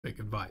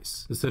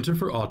Advice. The Center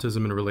for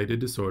Autism and Related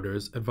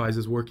Disorders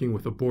advises working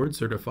with a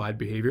board-certified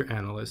behavior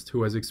analyst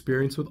who has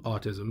experience with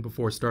autism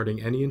before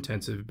starting any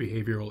intensive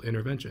behavioral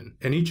intervention.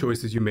 Any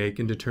choices you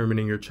make in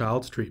determining your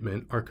child's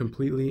treatment are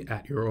completely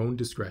at your own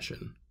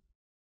discretion.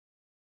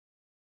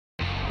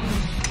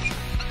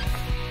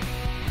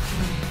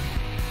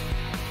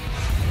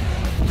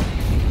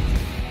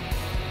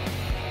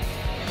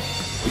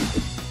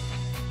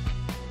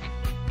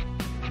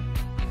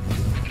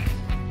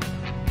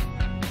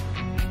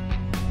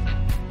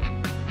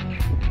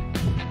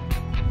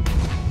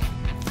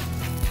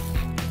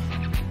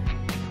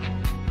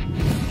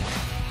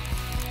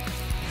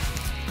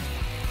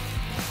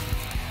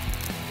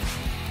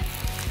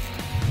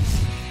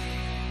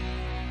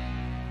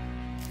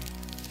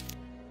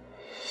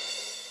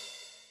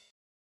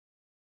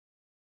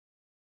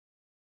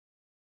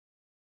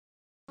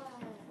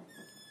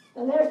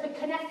 And there's the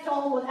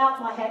connectome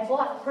without my head. It's a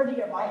lot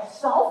prettier by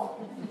itself.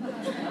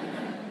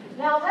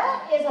 Now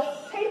that is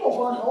a cable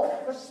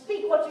bundle for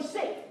speak what you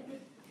see.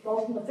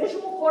 Goes from the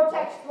visual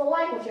cortex to the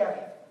language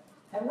area.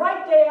 And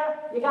right there,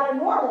 you got a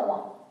normal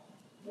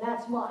one. And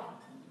that's mine.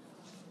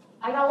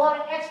 I got a lot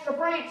of extra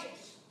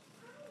branches.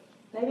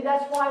 Maybe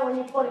that's why when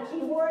you put a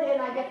keyword in,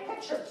 I get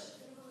pictures.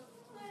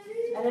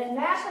 And at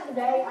NASA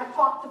today, I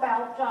talked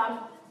about,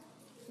 how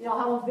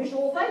I'm a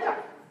visual thinker.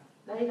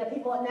 Many of the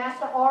people at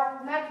NASA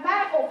are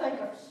mathematical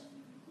thinkers.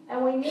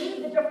 And we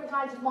need the different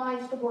kinds of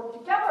minds to work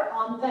together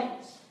on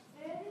things.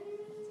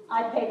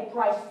 I paid a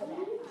price for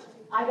that.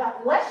 I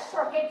got less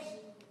circuits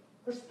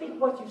for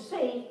speak what you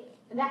see,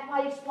 and that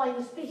might explain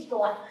the speech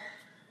delay.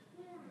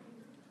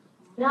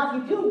 Now,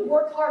 if you do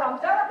work hard on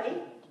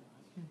therapy,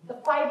 the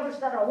fibers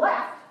that are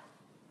left,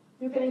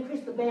 you can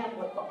increase the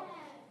bandwidth of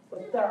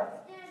with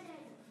therapy.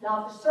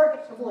 Now, if the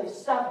circuits are really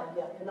severed,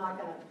 you're not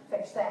going to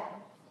fix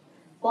that.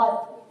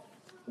 But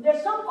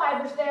there's some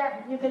fibers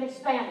there, you can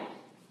expand them.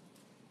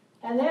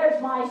 And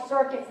there's my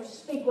circuit for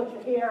speak what you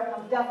hear.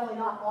 I'm definitely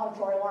not an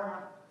auditory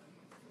learner.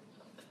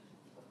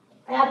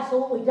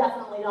 Absolutely,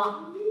 definitely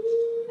not.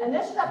 And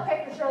this is a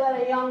picture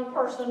that a young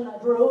person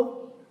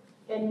drew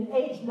in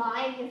age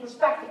 9 in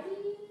perspective.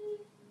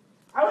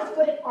 I was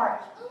good at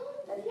art,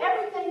 and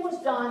everything was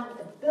done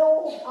to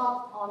build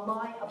up on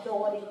my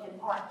ability in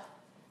art.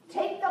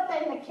 Take the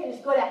thing the kid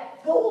is good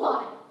at, build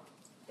on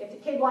it. If the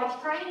kid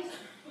likes trains,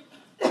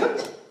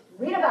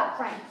 read about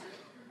trains.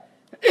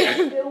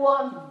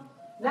 Do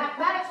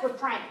mathematics with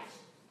trains.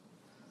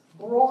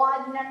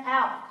 Broaden it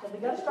out. So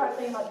we've got to start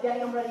thinking about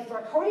getting them ready for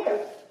a career.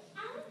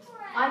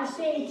 I'm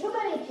seeing too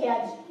many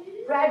kids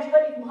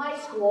graduating from high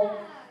school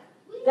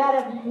that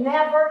have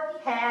never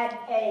had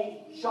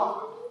a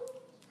job.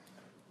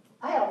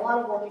 I had a lot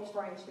of work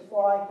experience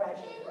before I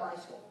graduated from high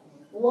school.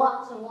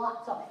 Lots and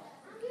lots of it.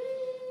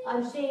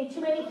 I'm seeing too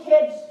many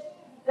kids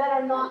that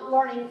are not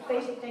learning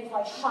basic things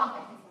like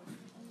shopping.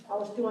 I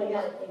was doing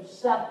that at age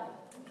 7.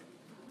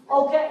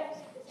 Okay.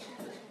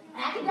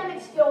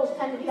 Academic skills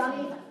tend to be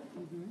uneven.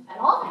 And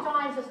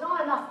oftentimes there's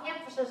not enough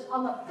emphasis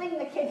on the thing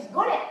the kid's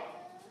good at.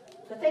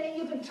 The thing that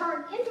you can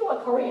turn into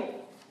a career.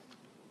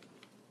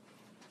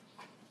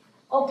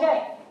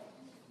 Okay.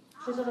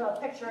 This is a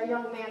picture a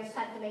young man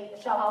sent to me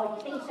to show how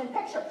he thinks in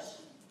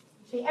pictures.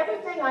 See,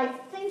 everything I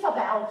think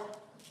about,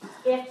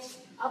 it's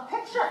a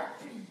picture.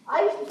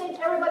 I used to think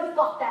everybody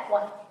thought that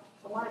way.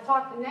 So when I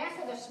talked to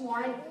NASA this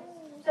morning,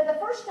 said the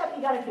first step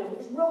you got to do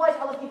is realize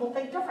other people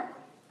think differently.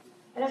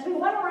 And as we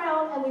went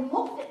around and we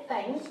looked at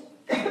things,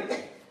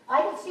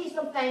 I could see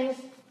some things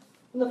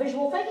from the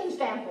visual thinking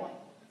standpoint.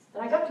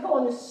 And I got to go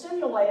in this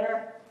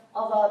simulator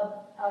of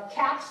a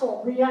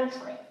capsule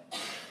re-entry.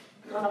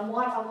 And I'm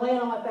laying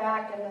on my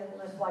back and then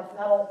this like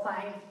metal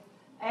thing,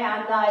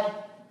 and I'm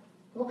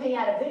looking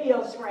at a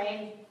video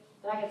screen,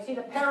 and I can see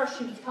the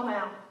parachutes come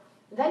out.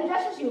 And then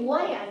just as you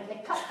land,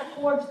 they cut the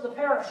cords to the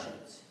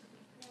parachutes.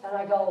 And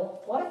I go,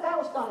 what if that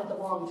was done at the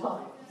wrong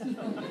time?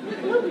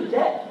 You'll be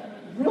dead.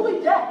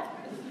 Really dead.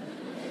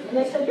 And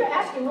they said, you're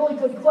asking really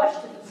good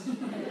questions.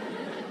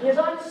 Because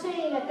I'm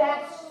seeing that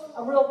that's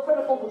a real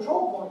critical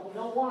control point. You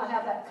don't want to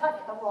have that cut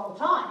at the wrong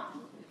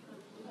time.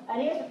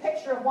 And here's a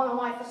picture of one of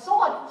my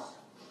facilities.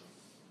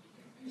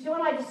 You see,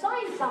 when I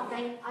design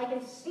something, I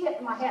can see it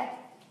in my head.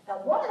 Now,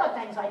 one of the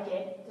things I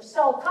did to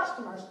sell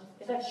customers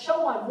is I'd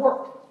show my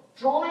work.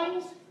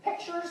 Drawings,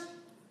 pictures.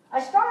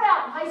 I started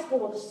out in high school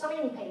with a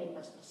sign painting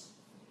business.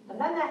 And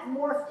then that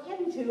morphed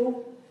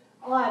into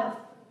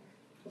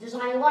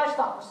designing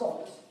lifestyle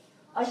facilities.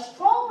 I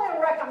strongly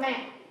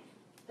recommend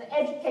the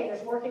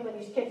educators working with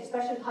these kids,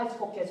 especially high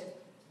school kids,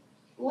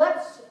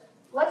 let's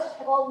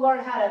all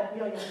learn how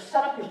to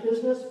set up your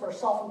business for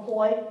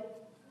self-employed.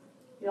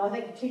 I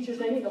think the teachers,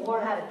 they need to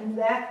learn how to do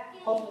that,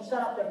 help them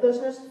set up their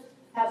business,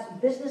 have some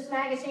business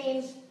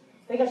magazines,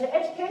 because the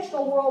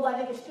educational world, I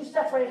think, is too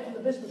separated from the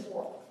business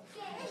world.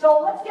 So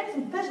let's get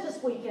some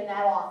business week in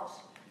that office.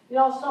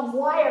 Some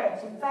Wired,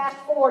 some Fast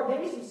Forward,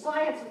 maybe some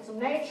science and some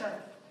nature.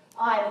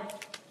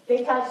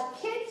 Because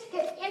kids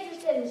get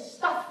interested in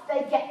stuff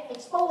they get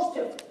exposed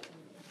to.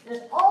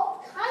 There's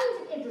all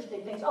kinds of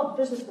interesting things. Oh,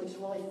 Business Week's a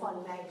really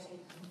fun magazine.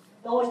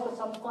 They always put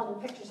some fun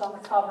pictures on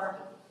the cover.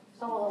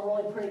 Some of them are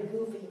really pretty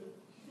goofy.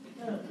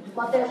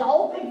 But there's a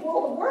whole big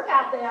world of work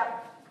out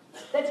there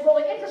that's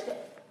really interesting.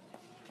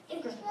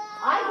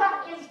 I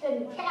got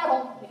interested in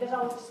cattle because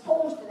I was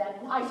exposed to them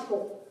in high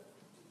school.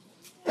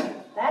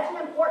 That's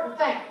an important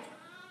thing.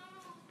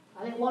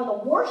 I think one of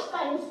the worst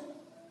things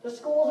the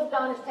schools have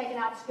done is taken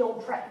out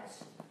skilled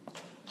trades.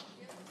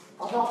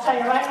 I'll tell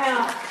you right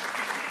now,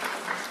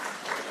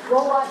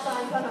 robots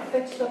aren't going to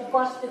fix the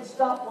busted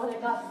stuff when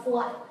it got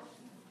flooded.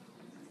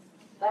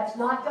 That's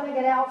not going to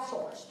get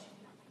outsourced.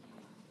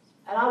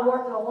 And I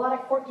worked with a lot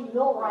of quirky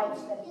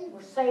millwrights that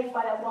were saved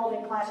by that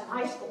welding class in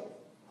high school.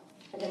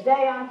 And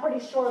today I'm pretty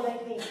sure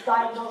they'd be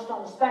diagnosed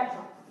on the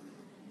spectrum.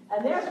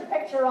 And there's a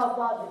picture of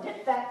the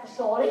dip-vat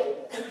facility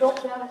they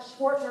built down at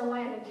Swartner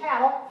Land and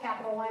Cattle,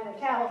 Capital Land and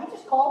Cattle. He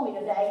just called me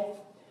today.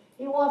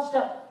 He wants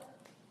to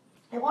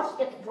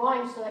get the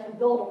drawings so they can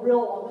build a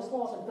real one. This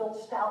one wasn't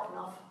built stout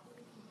enough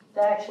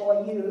to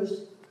actually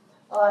use.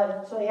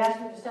 So he asked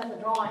me to send the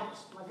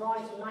drawings. My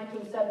drawings from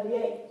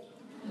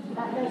 1978.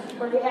 That makes me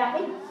pretty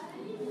happy.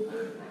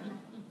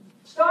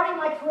 Starting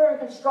my career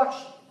in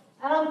construction.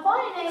 And I'm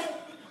finding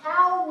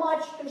how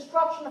much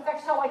construction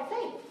affects how I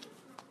think.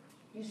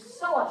 You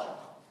sell a job,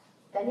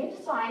 then you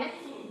design it,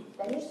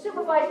 then you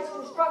supervise its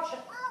construction,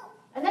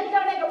 and then you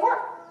got to make it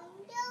work.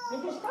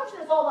 And construction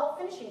is all about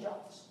finishing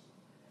jobs.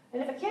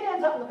 And if a kid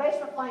ends up in the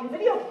basement playing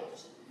video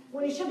games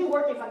when he should be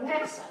working for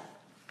NASA,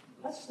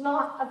 that's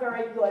not a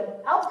very good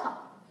outcome.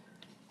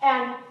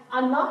 And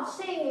I'm not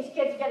seeing these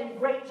kids getting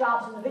great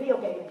jobs in the video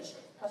game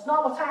industry. That's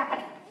not what's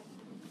happening.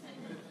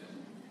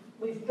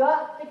 We've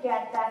got to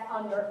get that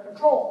under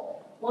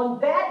control. One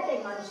bad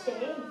thing I'm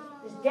seeing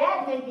is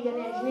Dad may be an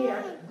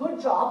engineer,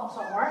 good job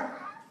somewhere.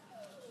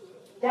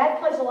 Dad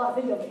plays a lot of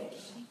video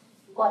games,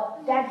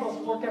 but Dad goes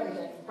to work every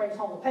day and brings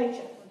home a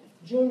paycheck.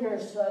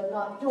 Junior's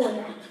not doing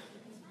that.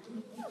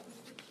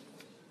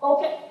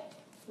 Okay,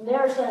 and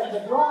there's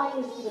the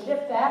drawings for the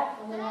dip-vat,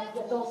 and then I have to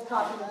get those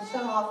copied and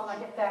sent off when I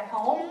get back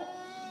home.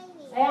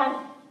 And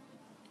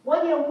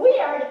when you're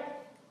weird,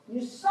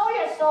 you sell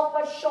yourself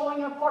by showing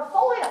your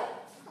portfolio.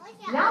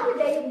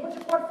 Nowadays, you can put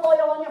your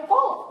portfolio on your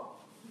phone.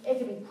 It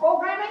could be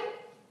programming,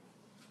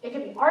 it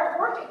could be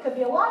artwork, it could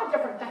be a lot of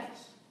different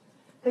things.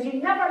 Because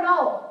you never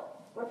know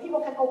where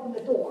people can open the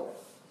door.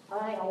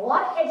 I think a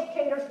lot of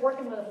educators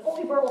working with a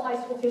fully verbal high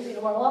school kids need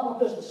to learn a lot more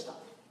business stuff.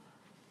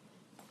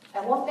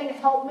 And one thing that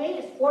helped me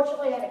is,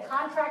 fortunately, I had a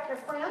contractor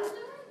friend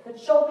that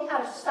showed me how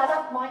to set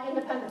up my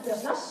independent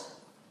business.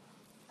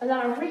 And then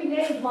I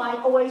renamed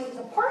my Oasis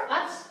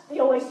Apartments,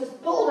 the Oasis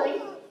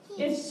Building,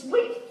 in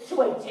Suite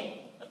 218.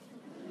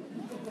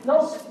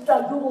 No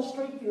Google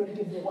Street View to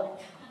give you away.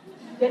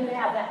 Didn't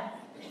have that.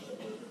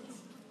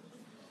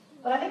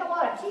 But I think a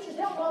lot of teachers,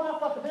 they don't know enough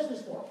about the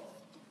business world.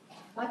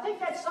 And I think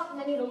that's something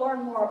they need to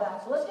learn more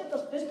about. So let's get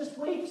those business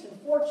weeks and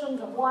fortunes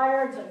and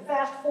wireds and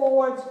fast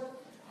forwards.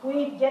 We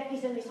need to get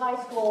these in these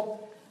high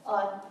school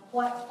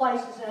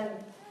places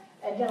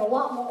and get a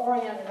lot more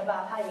oriented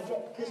about how you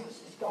get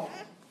businesses going.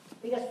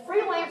 Because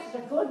freelance is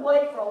a good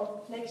way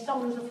for maybe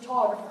someone who's a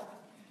photographer.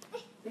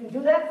 You can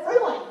do that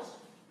freelance.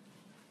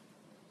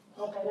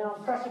 Okay, now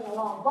I'm pressing the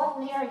wrong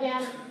button here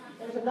again.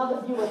 There's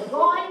another view of the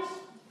drawings.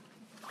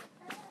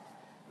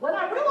 When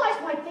I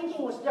realized my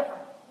thinking was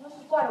different, this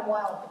is quite a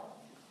while ago,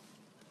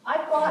 I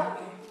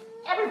thought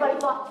everybody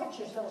thought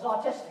pictures that was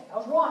autistic. I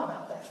was wrong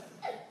about that.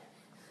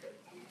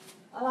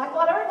 And I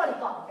thought everybody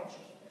thought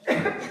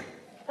pictures.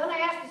 Then I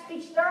asked the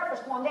speech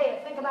therapist one day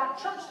to think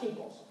about church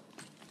steeples.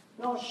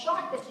 And I was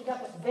shocked that she got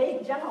this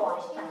vague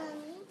generalized thing.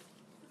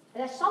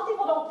 And that some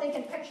people don't think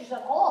in pictures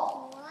at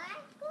all.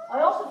 I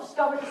also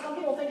discovered that some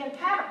people think in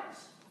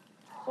patterns.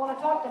 So when I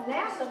talked to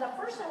NASA, the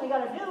first thing we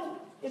got to do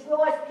is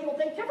realize that people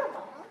think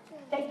differently.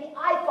 Take the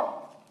iPhone.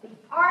 The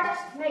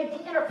artist made the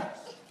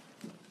interface.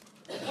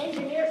 The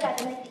engineers had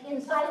to make the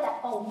inside of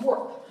that phone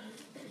work.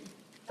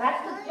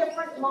 That's the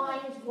different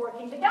minds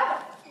working together.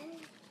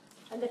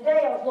 And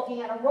today I was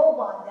looking at a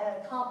robot that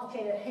had a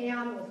complicated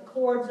hand with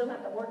cords in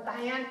it that worked the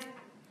hand.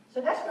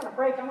 So that's going to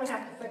break. I'm going to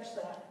have to fix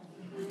that.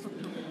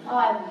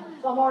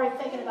 So I'm already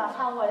thinking about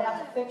how I'd have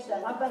to fix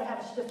that. I better have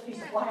a stiff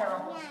piece of wire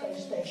on the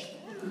space station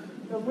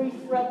to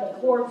rethread the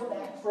cords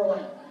back through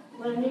it.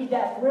 I'm going to need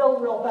that real,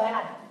 real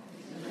bad.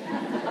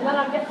 And then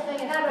I'm getting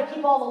thinking, how do I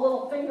keep all the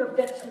little finger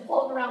bits from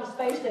floating around the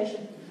space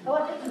station? I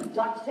want to take some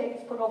duct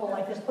tape, put over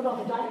like this, put on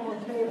the dining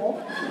room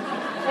table,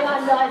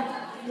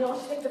 and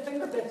stick the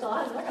finger bits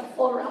on, and they're going to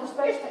float around the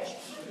space station.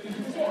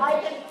 You see,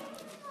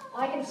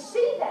 I can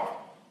see that.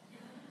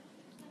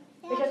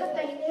 Because the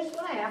thing is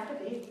going to have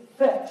to be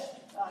fixed.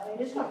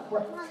 It is going to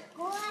break.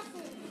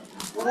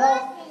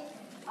 Well,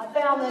 I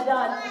found that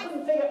I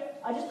couldn't figure,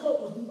 I just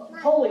was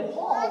totally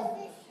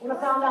appalled when I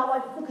found out why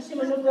the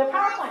Fukushima nuclear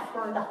power plant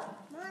burned up.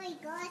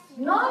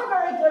 Not a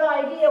very good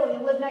idea when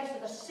you live next to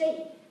the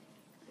sea.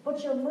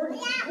 Put your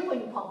emergency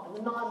cooling pump in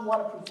the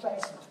non-waterproof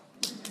basement.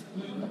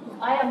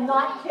 I am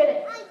not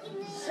kidding.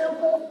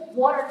 Simple,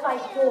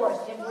 watertight doors.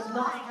 It would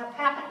not have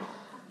happened.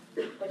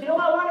 But you know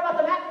what I learned about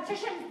the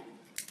mathematician?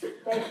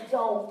 They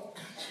don't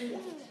see it.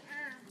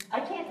 I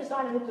can't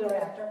design a nuclear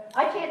reactor.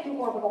 I can't do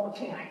orbital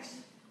mechanics.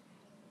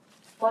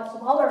 But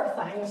some other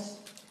things,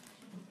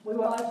 I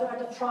was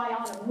going to try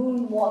on a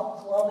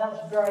moonwalk glove. That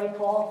was very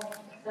cool.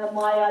 And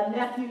my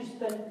nephew's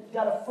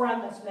got a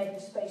friend that's making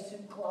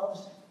spacesuit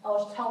gloves. I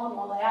was telling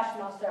one of the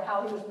astronauts there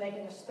how he was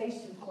making a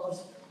spacesuit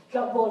gloves.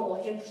 Got really,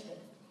 really interested.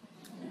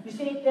 You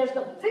see, there's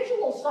the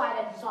visual side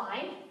of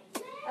design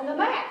and the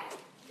math.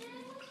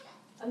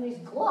 And these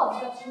gloves,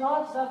 that's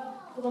not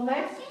for the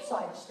math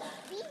side of stuff.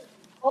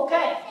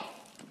 Okay.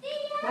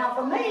 Now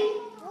for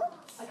me,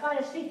 I kind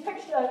of see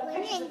pictures of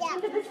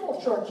individual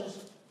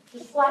churches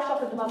just flash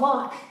up into my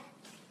mind.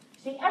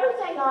 See,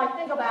 everything that I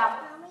think about,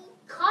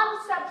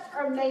 concepts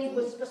are made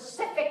with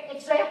specific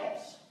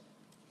examples.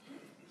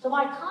 So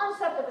my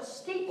concept of a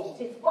steeple,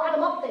 see, it's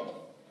bottom-up thinking.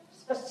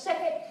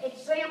 Specific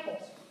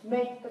examples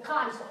make the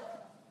concept,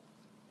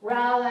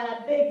 rather than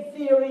a big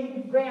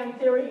theory, grand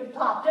theory,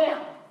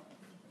 top-down.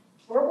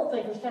 Verbal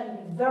thinkers tend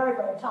to be very,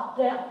 very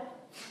top-down.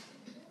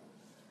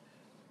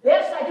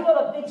 Yes, I do have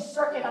a big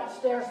circuit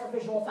upstairs for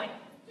visual thinking.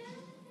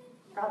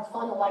 It's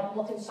fun to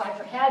look inside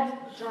your head,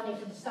 journey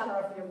to the center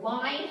of your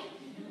mind.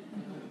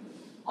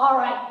 All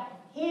right,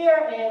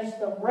 here is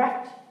the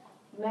wrecked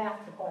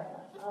math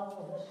department.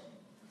 Oh, this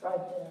right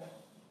there.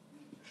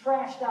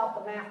 Trashed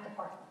out the math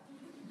department.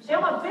 See,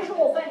 I'm a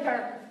visual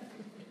thinker,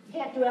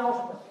 can't do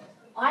algebra.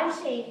 I'm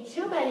seeing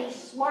too many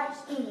smart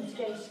students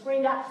getting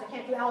screened out because they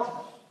can't do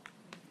algebra.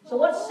 So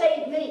what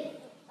saved me?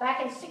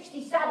 Back in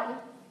 '67,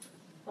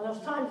 when it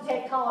was time to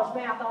take college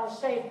math, I was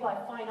saved by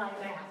finite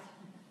math,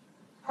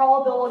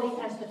 probability,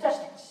 and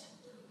statistics.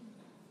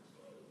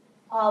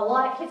 A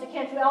lot of kids that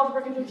can't do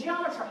algebra can do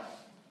geometry.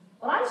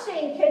 But I'm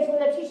seeing kids when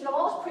they're teaching them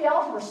all this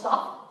pre-algebra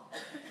stuff,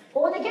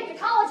 but when they get to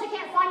college, they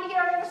can't find the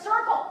area of a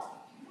circle.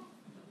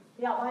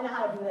 Yeah, I know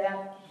how to do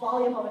that.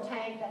 Volume of a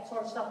tank, that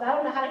sort of stuff. But I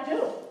don't know how to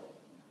do it.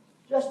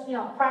 Just,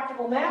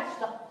 practical math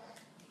stuff.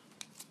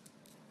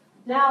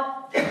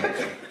 Now,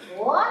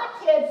 a lot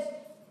of kids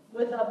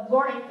with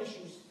learning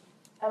issues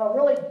have a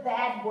really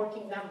bad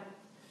working memory.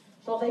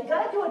 So they've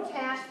got to do a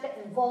task that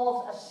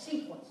involves a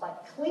sequence,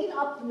 like clean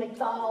up the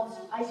McDonald's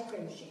ice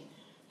cream machine.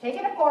 Take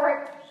it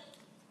apart,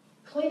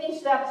 cleaning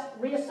steps,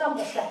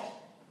 reassemble steps.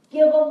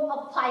 Give them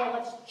a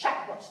pilot's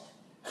checklist.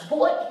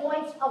 Bullet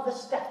points of the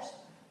steps.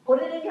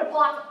 Put it in your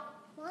pocket.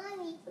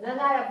 And then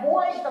that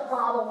avoids the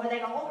problem where they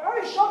go, I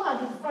already showed him how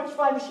to do the French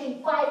fry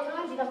machine 5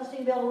 times, he doesn't seem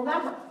to be able to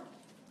remember.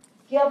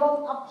 Give them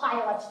a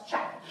pilot's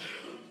checklist.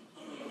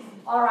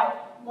 All right,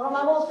 one of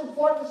my most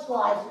important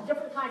slides is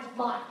different kinds of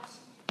minds.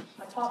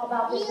 I talk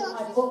about this in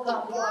my book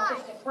on the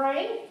autistic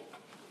brain.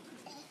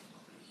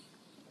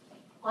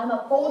 I'm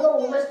a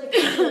photorealistic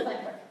visual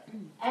thinker,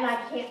 and I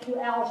can't do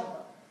algebra.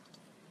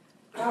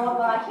 Now,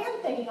 I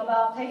am thinking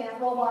about taking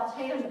that robot's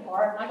hand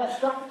apart, and I got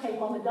duct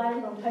tape on the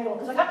dining room table,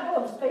 because I got to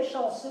do a space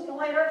shuttle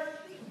simulator.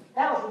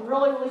 That was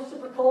really, really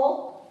super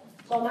cool.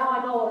 So now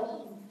I know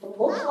what it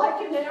looks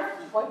like in there,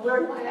 like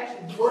where you might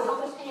actually work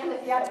on this hand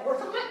if you had to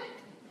work on it.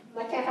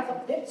 And I can't have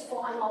the bits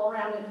flying all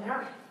around in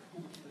there.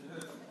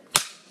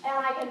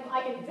 And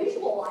I can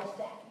visualize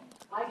that.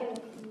 I can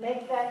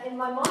make that in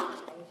my mind.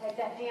 I can take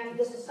that hand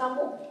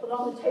disassembled, put it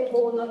on the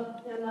table in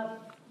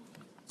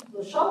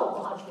the shuttle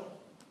module.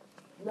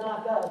 And then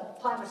I've got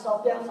to tie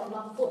myself down so I'm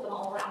not flipping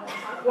all around and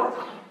trying to work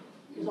on it,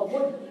 because I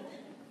wouldn't.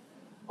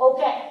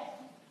 Okay.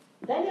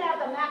 Then you have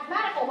the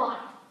mathematical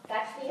mind.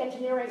 That's the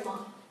engineering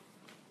mind.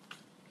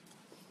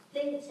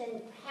 Thinks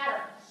in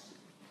patterns.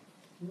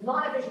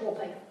 Not a visual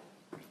thinker.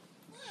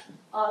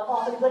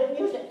 Often good at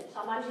music.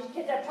 Sometimes these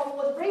kids have trouble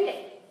with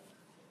reading.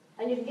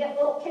 And you can get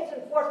little kids in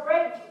 4th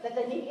grade that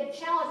they need to get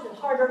challenged with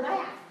harder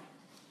math.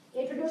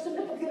 Introduce them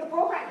to computer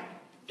programming.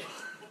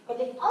 But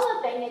the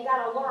other thing they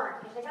got to learn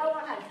is they got to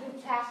learn how to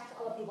do tasks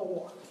other people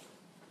want.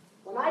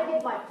 When I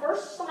did my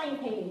first sign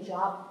painting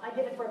job, I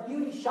did it for a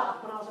beauty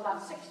shop when I was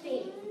about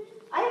 16.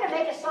 I had to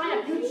make a sign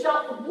a beauty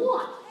shop would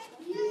want.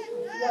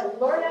 You got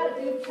to learn how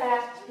to do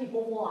tasks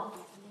people want.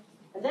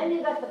 And then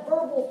you got the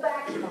verbal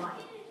facts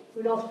mind,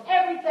 who knows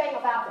everything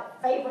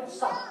about their favorite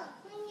subject.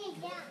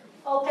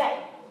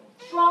 Okay,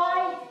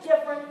 try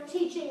different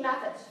teaching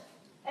methods.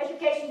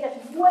 Education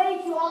gets way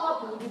too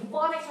hung up in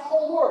phonics a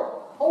whole word.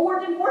 Whole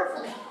word didn't work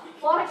for me.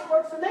 Phonics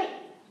worked for me.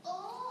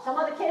 Some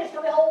other kids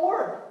know the whole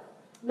word.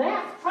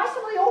 Math, try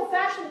some of the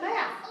old-fashioned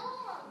math.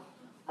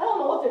 I don't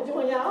know what they're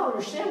doing now. I don't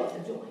understand what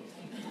they're doing.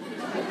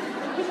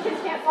 These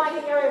kids can't find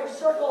the area of a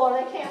circle, or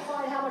they can't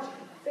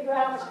figure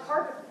out how much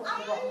carpet to put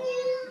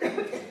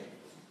together.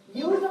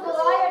 Use a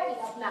variety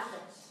of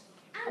methods.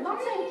 I'm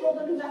not saying throw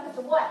the new methods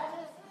away.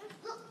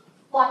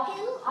 But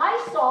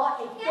I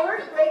saw a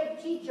 3rd grade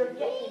teacher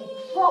get in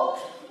trouble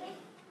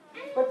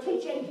for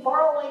teaching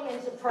borrowing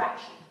and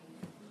subtraction.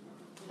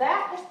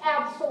 That is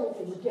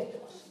absolutely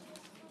ridiculous.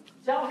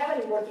 So I don't have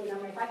any working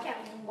memory. If I can't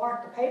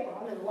mark the paper,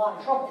 I'm in a lot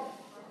of trouble.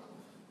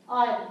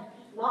 I'm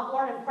not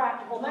learning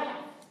practical math.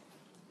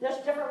 There's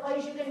different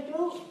ways you can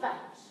do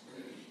things.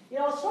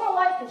 It's sort of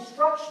like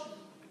construction.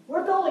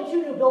 We're building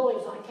 2 new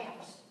buildings on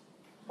campus.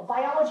 A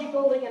biology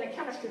building and a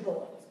chemistry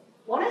building.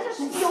 One is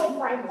a steel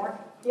framework,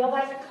 the other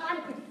is a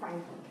concrete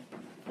framework.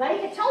 Now you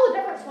can tell the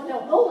difference when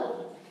they're building.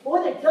 But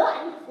when they're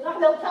done, you're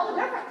not going to be able to tell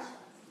the difference.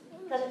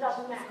 Because it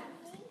doesn't matter.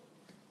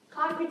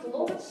 Concrete's a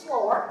little bit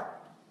slower.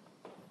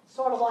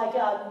 Sort of like, they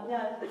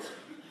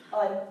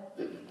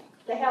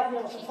have,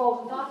 some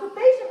pros and cons. But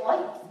basically,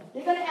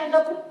 you're going to end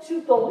up with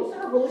two buildings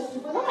that are really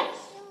super nice.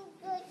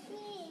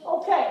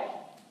 Okay.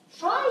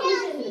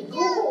 Try using the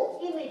Google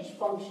image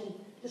function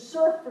to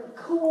search for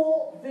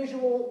cool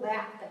visual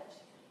map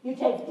things. You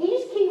take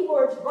these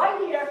keywords right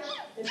here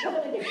and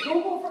put them into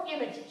Google for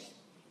images.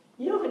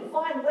 You can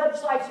find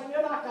websites that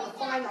you're not going to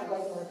find on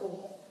regular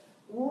Google.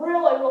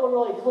 Really, really,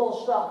 really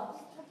cool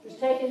stuff. Just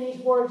taking these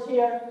words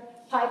here,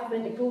 type them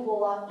into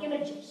Google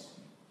images.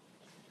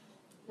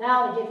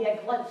 Now to give you a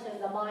glimpse into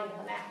the mind of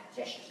a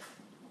mathematician.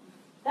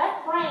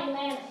 That praying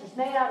mantis is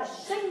made out of a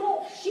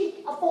single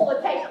sheet of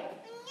folded paper.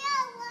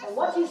 And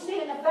what you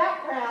see in the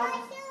background,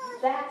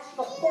 that's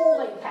the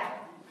folding pattern.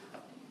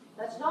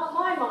 That's not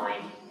my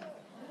mind.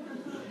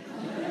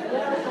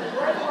 There are some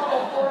great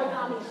little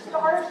origami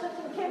starters that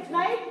some kids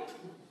made.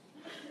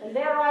 And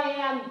there I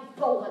am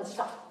building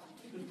stuff.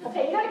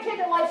 Okay, you got a kid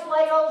that likes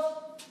Legos?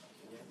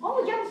 Why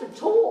don't we give him some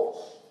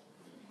tools?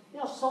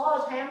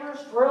 Saws, hammers,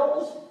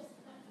 drills.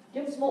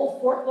 Give him some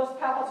old forklift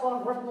pallets, let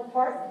him rip them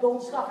apart,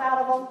 build stuff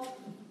out of them.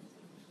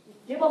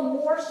 Give them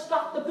more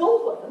stuff to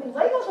build with. I mean,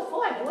 Legos are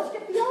fine, but let's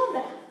get beyond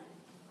that.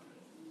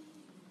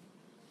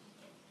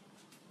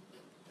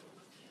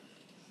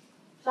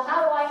 So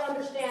how do I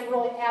understand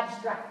really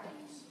abstract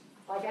things?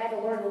 Like I had to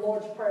learn the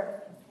Lord's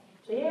Prayer.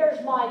 So here's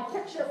my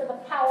picture for the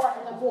power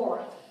and the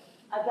glory.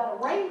 I've got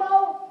a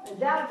rainbow, and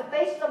down at the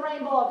base of the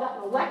rainbow, I've got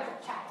an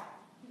electric tower.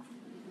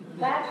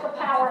 That's the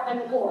power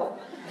and the glory.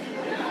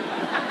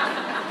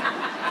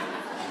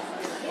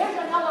 Here's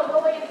another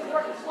really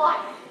important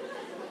slide.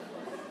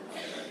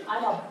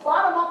 I'm a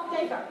bottom-up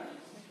thinker.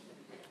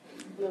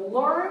 You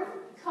learn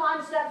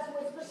concepts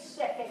with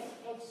specific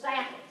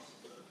examples.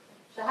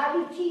 So how do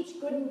you teach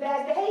good and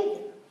bad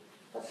behavior?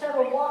 Let's say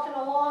we're walking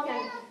along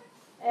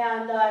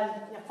and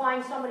you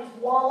find somebody's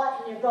wallet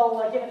and you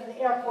go give it to the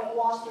airport,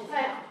 lost and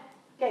found.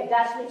 Okay,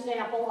 that's an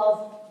example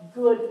of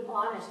good,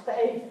 honest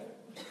behavior.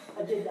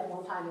 I did that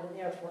one time at an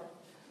airport.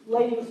 The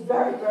lady was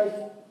very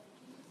grateful.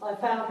 I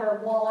found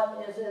her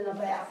wallet is in the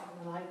bathroom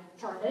and I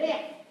turned it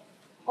in.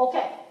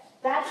 Okay,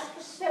 that's a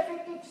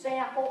specific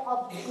example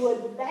of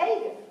good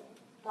behavior.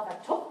 Now if I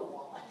took the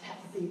wallet, that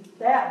would be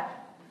bad,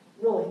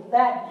 really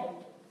bad behavior.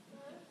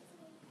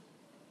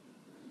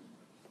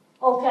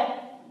 Okay,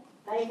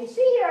 now you can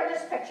see here in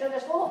this picture,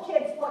 this little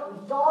kid's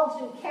putting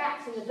dogs and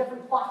cats in the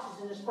different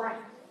boxes in his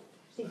brain.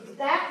 See,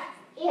 that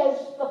is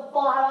the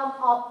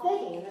bottom-up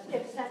thinking, and this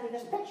kid sent me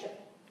this picture.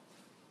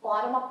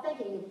 Bottom-up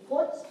thinking, you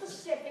put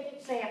specific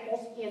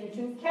examples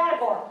into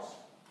categories.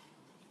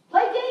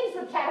 Play games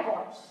with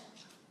categories.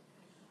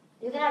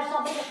 You can have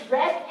something that's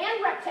red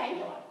and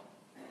rectangular.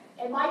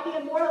 It might be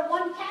in more than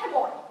one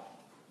category.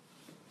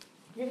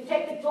 You can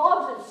take the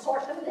dogs and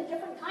sort them into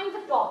different kinds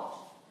of dogs.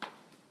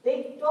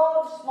 Big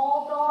dogs,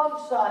 small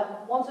dogs,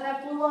 ones that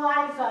have blue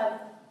eyes,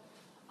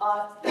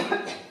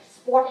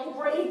 sporting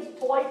breeds,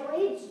 toy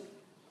breeds.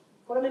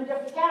 Put them in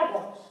different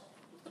categories.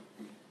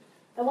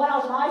 And when I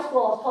was in high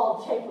school, I was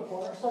called tape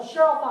recorder. So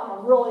Cheryl found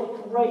a really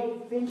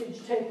great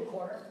vintage tape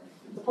recorder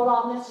to put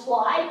on this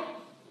slide.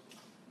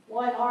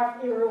 Well, in our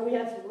era, we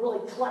had some really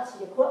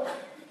klutzy equipment.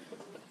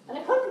 And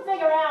I couldn't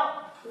figure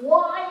out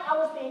why I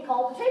was being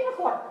called a tape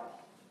recorder.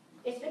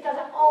 It's because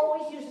I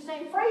always use the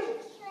same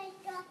phrases.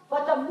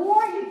 But the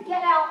more you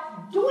get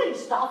out doing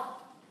stuff,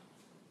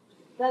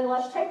 then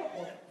less tape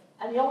recorder.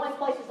 And the only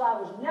places I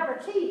was never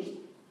teased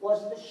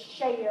was the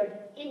shared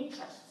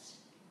interests.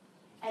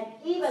 And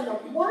even the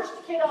worst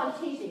kid on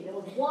teasing, there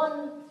was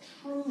one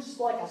truce,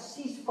 like a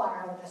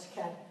ceasefire with this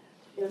kid.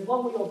 It was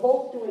when we were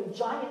both doing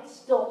giant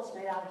stilts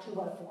made out of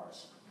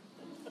 2x4s.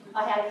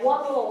 I had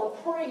one little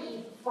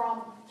reprieve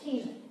from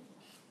teasing.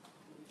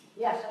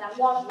 Yes, and that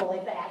was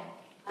really bad.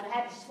 And I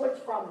had to switch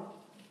from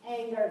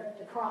anger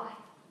to crying.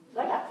 So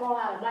I got thrown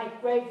out of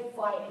 9th grade for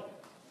fighting.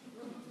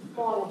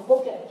 Throwing a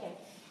book at a kid.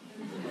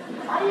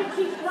 How do you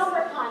teach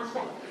number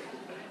concepts?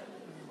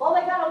 Well,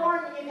 they got to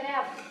learn that you can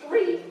have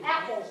 3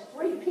 apples,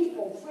 3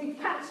 people, 3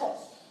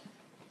 pencils.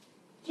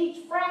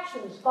 Teach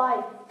fractions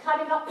by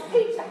cutting up the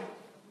pizza.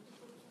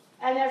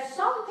 And there's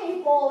some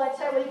people that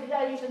say, well, you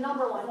got to use a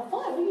number line. Well,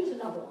 fine, we use a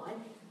number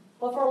line.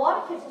 But for a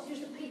lot of kids, let's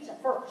use the pizza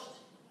first.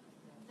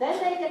 Then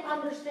they can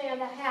understand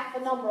the half a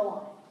number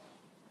line.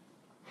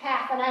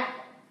 Half an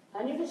apple.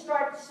 And you can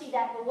start to see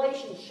that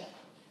relationship.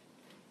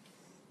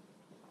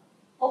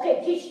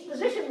 Okay, teach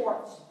position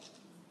words.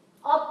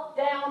 Up,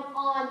 down,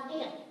 on,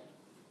 in.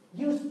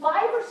 Use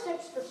 5 or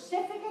 6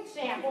 specific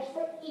examples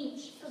for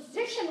each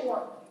position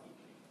word.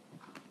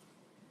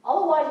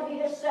 Otherwise, if you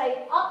just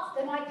say up,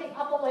 they might think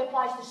up only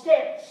applies to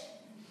stairs.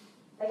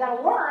 They got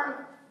to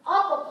learn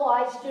up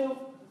applies to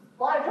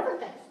a lot of different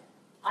things.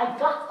 I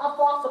got up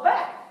off the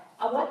bed.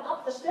 I went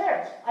up the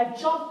stairs. I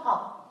jumped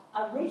up.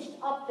 I reached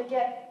up to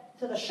get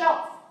to the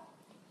shelf.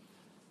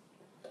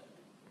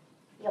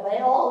 Yeah, they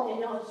all,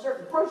 a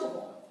certain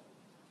principle.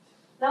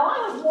 Now,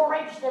 I was more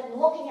interested in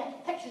looking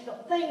at pictures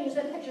of things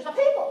than pictures of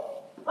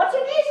people. But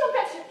you need some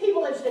pictures of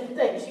people interested in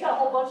things. You got a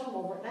whole bunch of them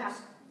over at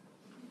NASA.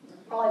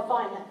 Probably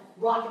find that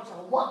rockets are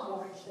a lot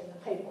more interesting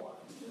than people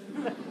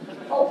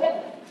are.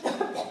 Okay.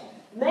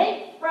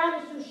 Make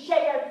friends who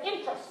share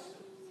interests.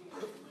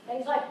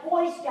 Things like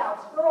Boy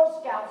Scouts,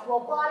 Girl Scouts,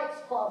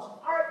 robotics clubs,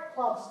 art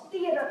clubs,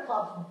 theater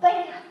clubs,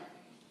 band.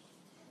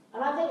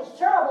 And I think it's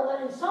terrible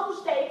that in some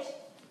states,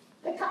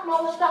 they're cutting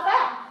all this stuff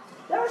out.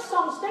 There are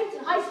some states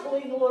in high school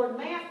you can learn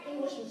math,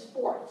 English, and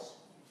sports.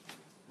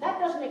 That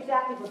doesn't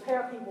exactly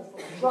prepare people for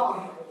the job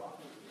very well.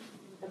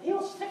 And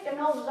people stick their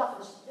noses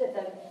up at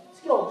the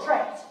skilled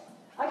trades.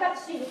 I got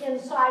to see the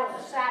inside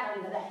of the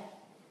Saturn today.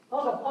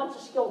 There's a bunch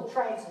of skilled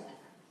trades in there.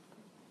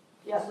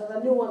 Yes, and the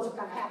new ones are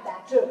going to have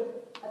that too.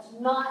 That's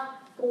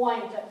not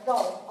going to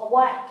go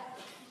away.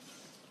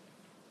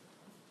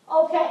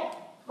 Okay,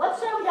 let's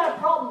say we got a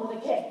problem with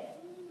a kid.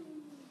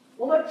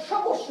 We're going to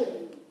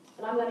troubleshoot.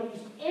 And I'm going to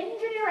use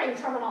engineering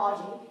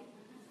terminology.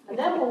 And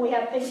then when we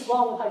have things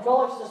wrong with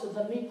hydraulic systems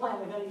and meat plant,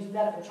 we're going to use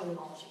medical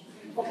terminology.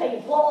 Okay,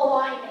 you blow a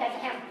line, it has a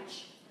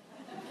hemorrhage.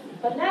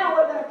 But now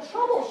we're going to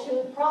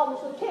troubleshoot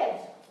problems with kids.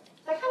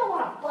 They kind of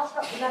want to bust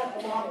up the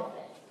medical model a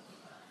bit.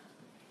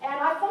 And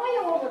I find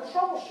that when we're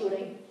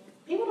troubleshooting,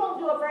 people don't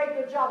do a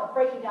very good job of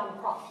breaking down the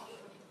problem.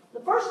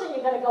 The first thing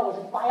you're going to go, is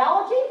it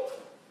biology?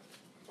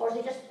 Or is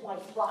it just like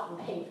rotten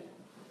behavior?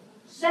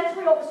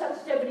 Sensory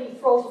oversensitivity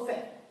throws a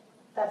fit.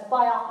 That's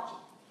biology.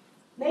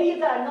 Maybe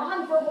you've got a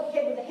nonverbal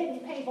kid with a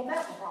hidden painful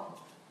medical problem.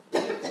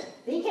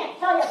 He can't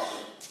tell you.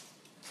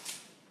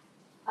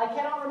 I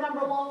cannot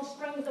remember long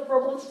strings of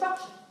verbal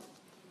instruction.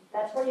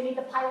 That's where you need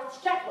the pilot's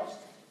checklist.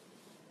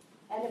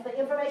 And if the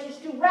information is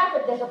too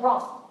rapid, there's a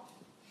problem.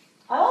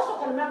 I also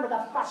can remember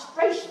the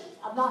frustration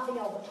of not being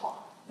able to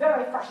talk.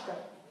 Very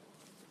frustrating.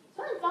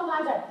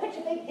 Sometimes I pitch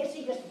a big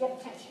hissy just to get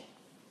attention.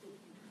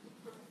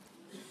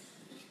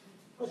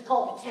 It was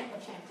called the temper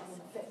tantrum in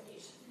the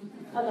 50s.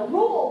 And the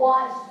rule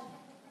was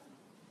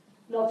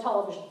no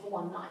television for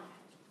one night.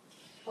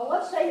 But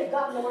let's say you've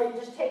gotten to where you're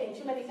just taking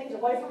too many things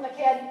away from the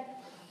kid.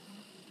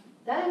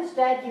 Then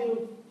instead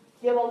you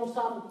give them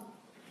some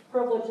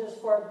privileges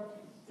for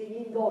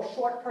you can go a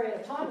short period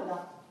of time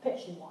without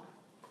pitching one.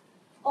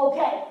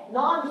 Okay,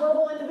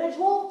 nonverbal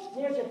individual,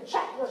 here's your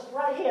checklist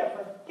right here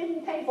for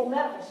hidden painful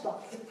medical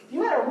stuff.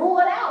 You got to rule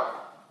it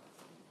out.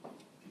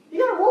 You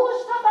got to rule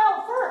this stuff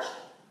out first.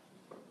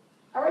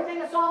 Everything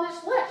that's on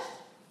this list.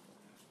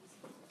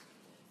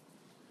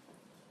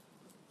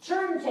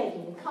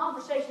 Turn-taking and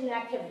conversation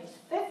activities.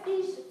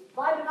 50s, if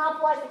I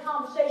monopolized the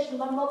conversation,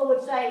 my mother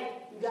would say,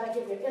 you got to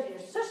give your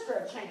sister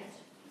a chance.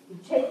 You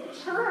take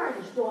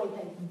turns doing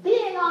things,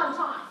 being on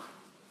time.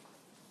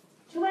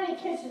 Too many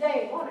kids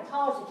today going to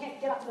college, they can't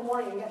get up in the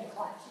morning and get to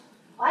class.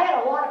 I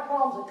had a lot of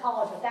problems in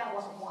college, but that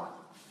wasn't one of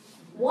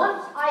them.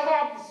 Once I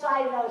had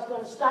decided I was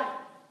going to study,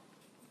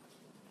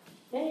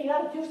 then you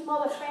got to do some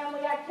other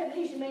family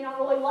activities you may not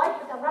really like,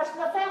 but the rest of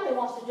the family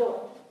wants to do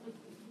it.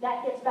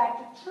 That gets back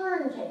to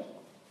turn-taking.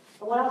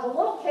 And when I was a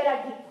little kid,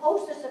 I'd be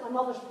hostess at my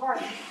mother's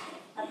parties.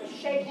 I'd have to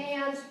shake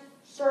hands,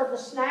 serve the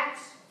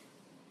snacks.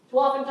 Too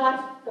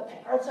oftentimes, the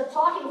parents are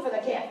talking for the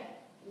kid.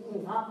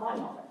 Not my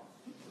mother.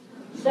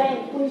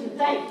 Saying please and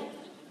thank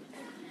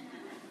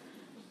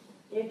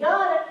you.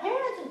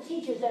 Parents and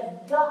teachers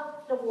have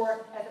got to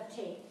work as a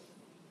team.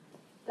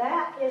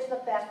 That is the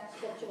best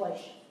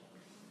situation.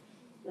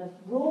 The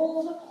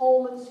rules at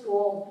home and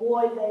school,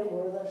 boy, they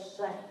were the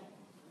same.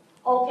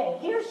 Okay,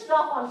 here's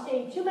stuff I'm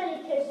seeing too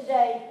many kids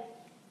today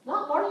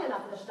not learning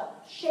enough of this stuff.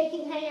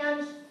 Shaking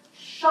hands,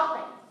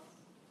 shopping.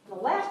 In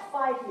the last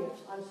 5 years,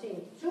 I'm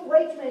seeing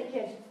way too many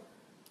kids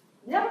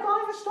never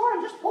gone to the store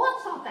and just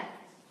bought something.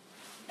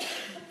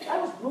 I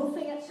was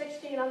roofing at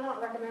 16. I'm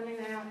not recommending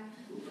that.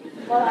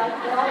 But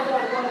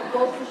I was going to the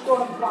grocery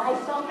store and buy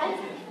something.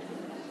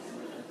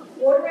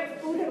 Ordering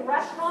food in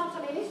restaurants.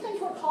 I mean, these things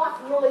were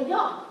taught really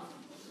young.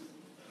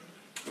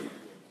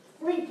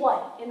 Free play.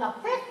 In the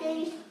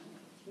 50s,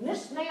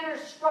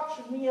 mismanaged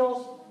structured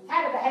meals,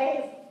 had to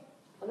behave,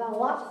 and then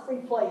lots of free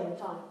play in the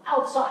time.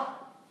 Outside.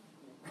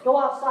 Go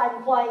outside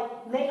and play,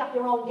 make up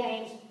your own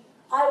games.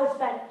 I would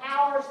spend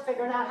hours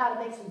figuring out how to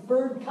make some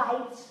bird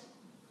kites.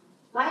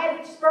 I had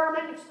to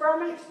experiment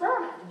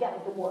to get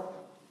it to work.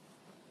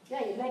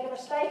 Yeah, you make a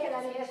mistake and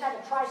then you just had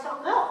to try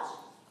something else.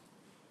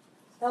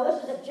 Now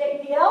this is a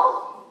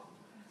JPL.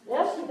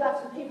 Yes, you've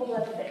got some people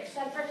that are a bit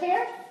eccentric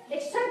here.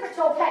 Eccentric's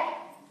okay.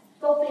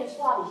 Filthy and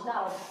slobby's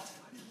not okay.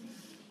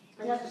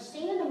 And there's a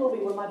scene in the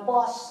movie where my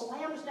boss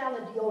slams down the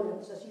deodorant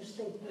and says, you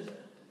stink user.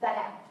 That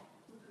happened.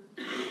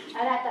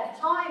 And at that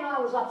time I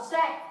was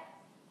upset,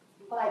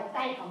 but I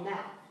thank him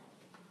now.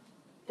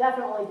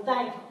 Definitely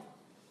thank him.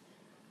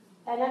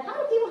 And then how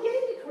do people get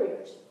into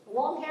careers? A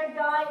long-haired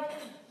guy,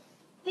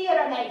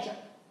 theater major,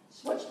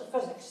 switch to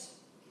physics.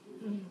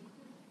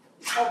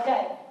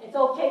 Okay, it's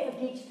okay for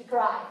geeks to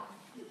cry.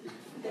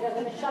 Because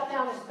when they shut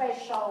down the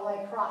space shuttle,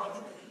 they cried.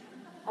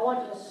 I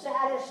went to the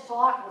saddest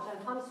talk, it was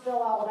in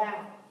Huntsville,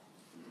 Alabama.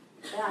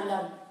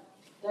 And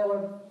there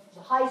was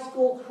a high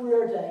school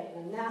career day,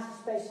 and a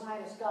NASA space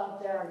scientist got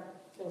up there,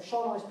 and They were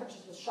showing all these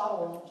pictures of the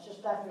shuttle, and it was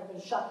just after it had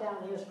been shut down,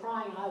 and he was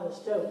crying, and I was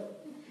too.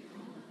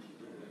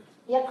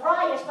 You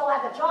cry, you still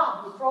have the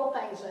job. You throw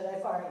things, and they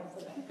fire you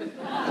for that.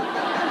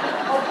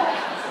 Okay.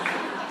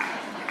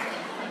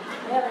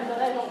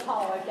 They don't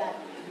tolerate that.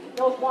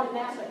 There was one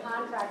NASA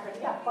contractor,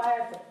 he got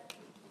fired for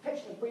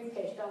pitching a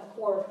briefcase down the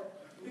corridor,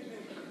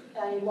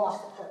 and he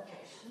lost the court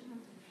case.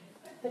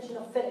 Pitching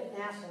a fit at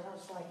NASA, that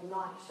was like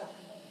not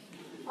acceptable.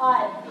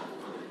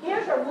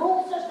 Here's a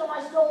rule system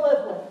I still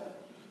live with.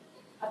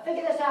 I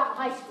figured this out in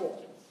high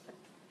school.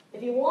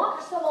 If you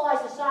want a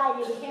civilized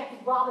society, you can't be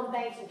robbing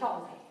banks and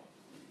telling people.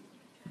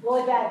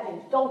 Really bad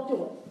things. Don't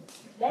do it.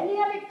 Then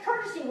you have your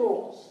courtesy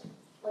rules.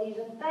 Please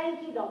and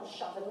thank you. Don't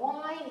shove in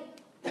line.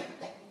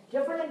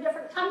 Different in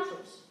different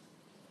countries.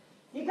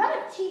 You got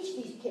to teach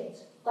these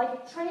kids, like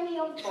you're training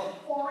them for a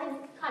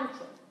foreign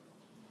country.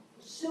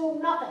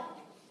 Assume nothing.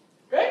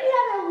 Then you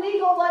have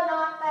illegal but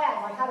not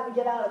bad, like how do we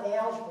get out of the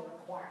algebra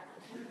requirement?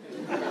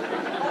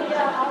 How do we get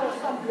out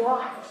of some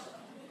bureaucracy?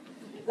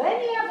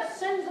 Then you have the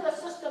sins of the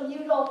system you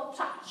don't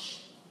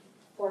touch.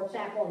 For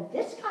example, in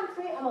this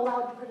country, I'm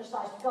allowed to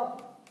criticize the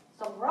government.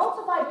 Somewhere else,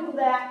 if I do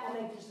that, I'll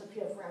make it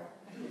disappear forever.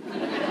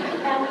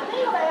 And the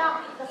thing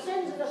about the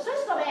sins of the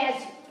system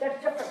is they're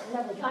different in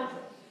every country.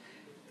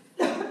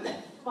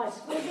 My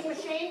squeezing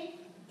machine,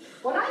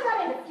 when I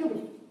got into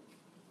puberty,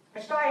 I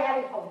started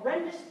having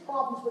horrendous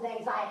problems with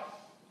anxiety.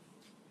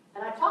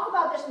 And I talk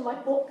about this in my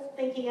book,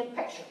 Thinking in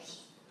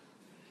Pictures.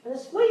 And the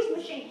squeeze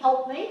machine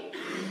helped me,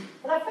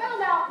 but I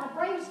found out in a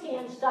brain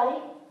scan study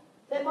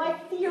that my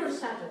fear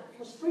center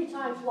was 3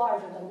 times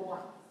larger than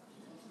normal.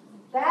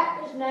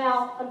 That is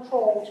now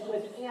controlled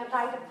with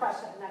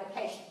antidepressant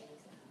medication.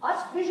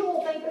 Us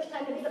visual thinkers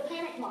tend to be the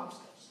panic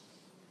monsters.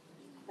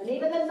 And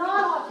even the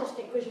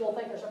non-autistic visual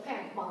thinkers are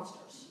panic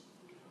monsters.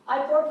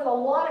 I've worked with a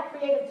lot of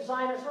creative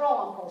designers, they're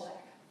all on Prozac.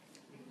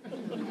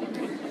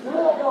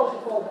 All those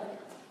are Prozac.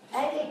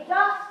 And you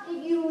got to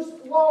use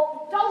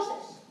low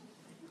doses.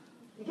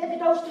 You get the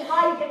dose too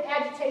high, you get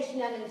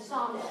agitation and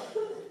insomnia.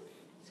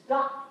 It's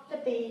got to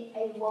be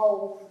a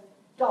low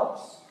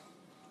dose.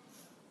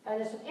 And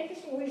there's some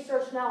interesting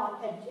research now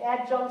on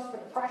adjuncts for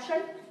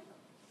depression.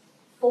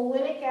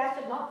 Folinic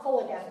acid, not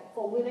folic acid,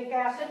 folinic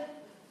acid.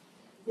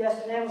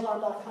 Yes, and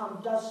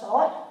Amazon.com does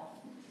sell it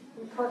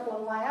from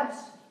Kirkland Labs.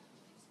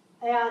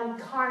 And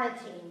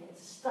carnitine,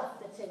 it's stuff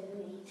that's in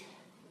meat.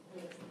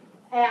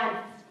 And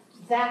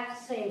that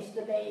seems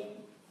to be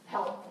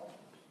helpful.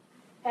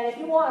 And if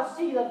you want to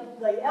see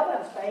the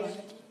evidence base,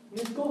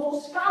 use Google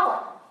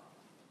Scholar.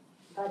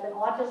 Type in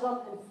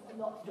autism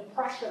and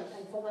depression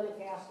and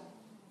folinic acid.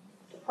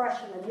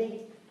 Depression and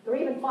meat. They're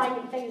even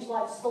finding things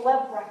like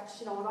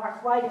Celebrex, an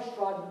arthritis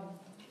drug,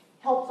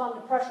 helps on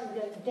depression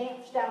because it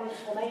damps down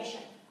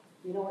inflammation.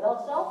 You know what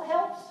else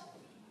helps?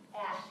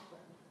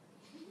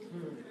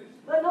 Aspirin.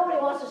 But nobody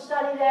wants to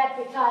study that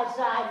because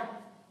I'm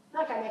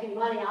not going to make any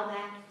money on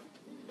that.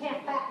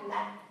 Can't patent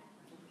that.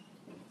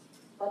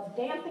 But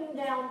damping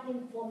down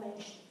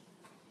inflammation.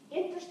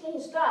 Interesting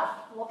stuff.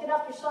 Look it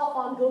up yourself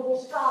on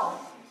Google Scholar.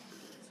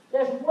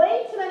 There's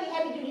way too many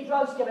heavy-duty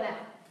drugs given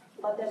out.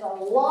 But there's a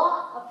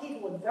lot of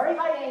people with very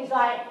high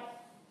anxiety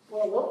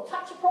with a little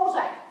touch of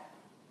Prozac.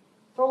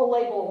 Throw the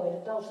label away.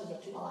 The doses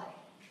are too high.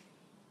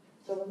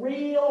 It's a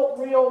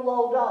real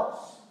low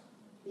dose.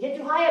 You get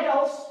too high a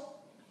dose,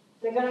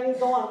 they're going to be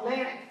going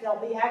manic. They'll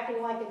be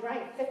acting like they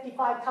drank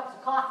 55 cups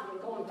of coffee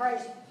and going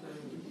crazy.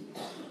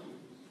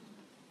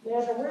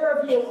 There's a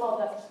rear view of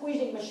the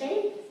squeezing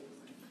machine.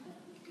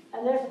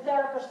 And there's a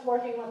therapist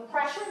working with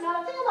pressure.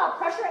 Now, the thing about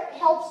pressure, it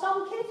helps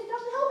some kids. It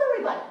doesn't help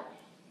everybody.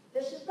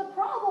 This is the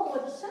problem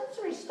with the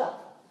sensory stuff.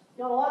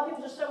 A lot of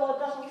people just say, well, it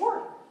doesn't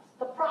work.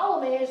 The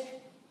problem is,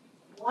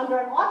 under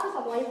an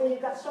autism label,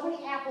 you've got so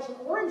many apples and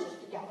oranges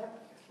together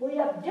where you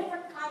have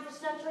different kinds of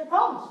sensory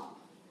problems.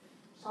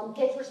 Some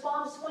kids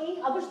respond to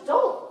swinging, others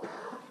don't.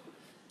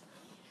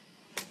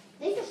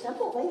 These are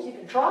simple things you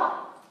can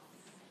try.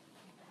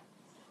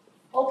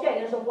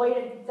 Okay, there's a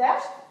weighted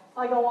vest.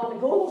 I go on to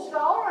Google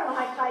Scholar and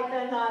I type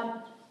in,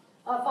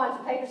 find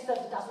some paper that says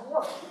it doesn't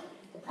work.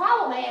 The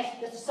problem is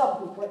there's a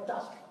subgroup where it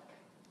does work.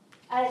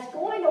 And it's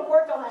going to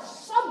work on a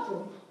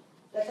subgroup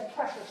that's a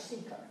pressure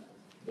seeker.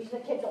 These are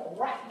the kids that will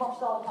rack bumps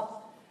all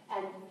up.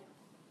 And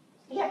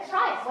you got to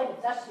try it.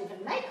 Weighted vest you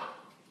can make up.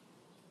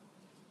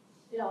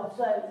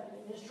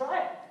 Just try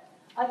it.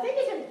 I think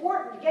it's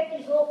important to get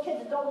these little kids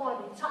that don't want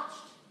to be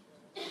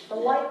touched, the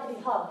like to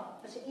be hugged.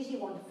 That's an easy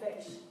one to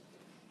fix.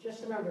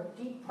 Just remember,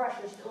 deep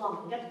pressures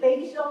come. You got the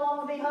babies that don't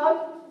want to be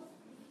hugged?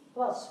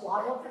 Well,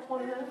 swaddle it for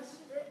 20 minutes.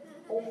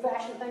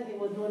 Old-fashioned thing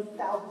people have been doing for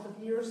thousands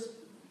of years.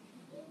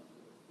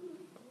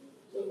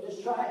 So you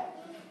just try it.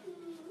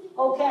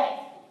 Okay.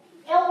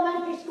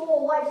 Elementary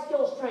school life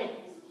skills training.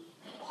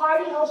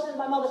 Party hosted at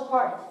my mother's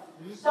party.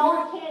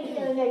 Selling candy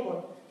in the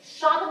neighborhood.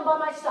 Shopping by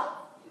myself.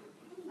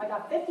 I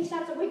got 50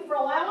 cents a week for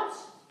allowance.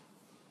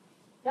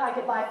 Yeah, I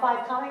could buy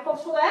 5 comic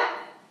books for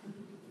that.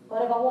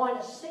 But if I wanted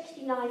a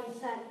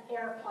 69-cent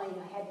airplane,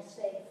 I had to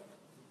save.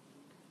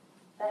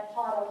 That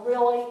taught a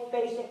really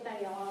basic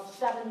thing when I was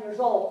 7 years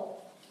old.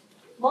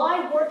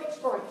 My work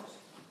experience.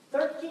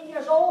 13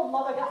 years old,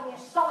 mother got me a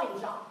sewing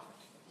job.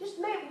 Just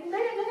made it in the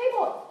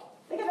neighborhood.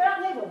 Think of it out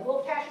in the neighborhood.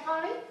 Little cash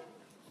economy.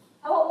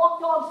 How about walk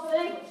dogs to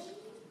the neighbors?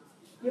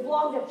 You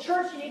belong to a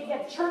church, you need to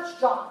get a church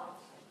job.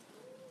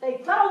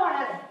 They've got to learn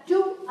how to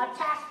do a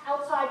task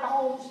outside the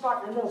home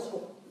starting in middle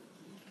school.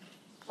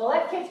 So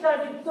that kid's got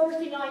to do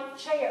Thursday night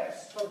chairs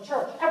for the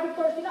church, every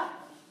Thursday night.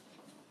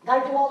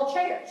 Got to do all the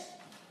chairs.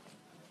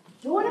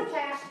 Doing a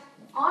task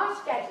on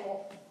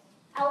schedule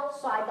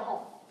outside the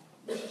home.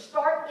 You should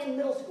start in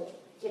middle school.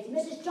 It's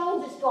Mrs.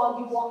 Jones's dog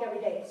you walk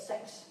every day at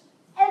 6.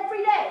 Every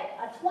day,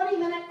 a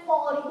 20-minute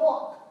quality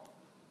walk.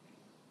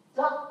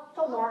 Got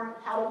to learn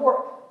how to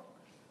work.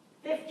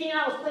 15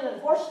 hours cleaning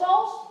horse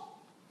stalls.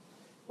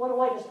 Went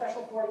away to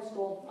special boarding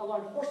school. I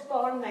learned horse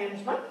barn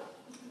management.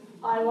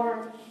 I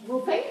learned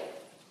roofing,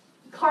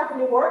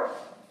 carpentry work,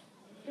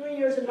 3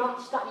 years of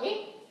not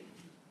studying,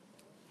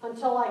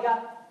 until I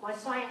got my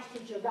science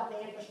teacher got me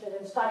interested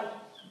in studying.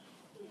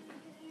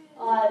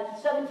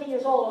 17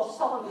 years old, I was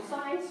selling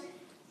signs.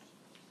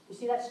 You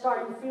see that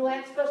starting a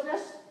freelance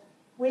business?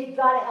 We've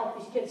got to help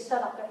these kids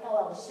set up their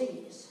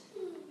LLCs.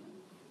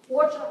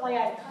 Fortunately,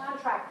 I had a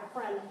contractor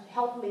friend that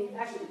helped me,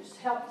 actually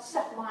helped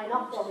set mine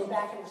up for me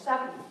back in the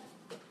 70s.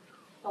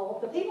 So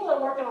the people that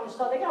are working on this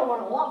stuff, they got to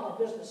learn a lot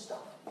more business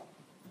stuff.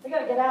 They got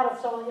to get out of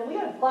some of them. We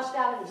got to bust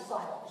out of these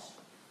silos.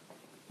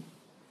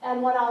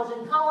 And when I was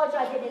in college,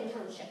 I did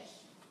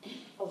internships.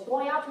 I was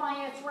going out to my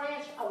aunt's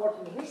ranch. I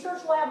worked in the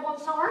research lab one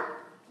summer.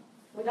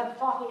 We got to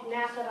talking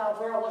at NASA about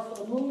where I was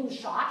for the moon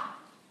shot,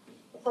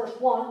 the first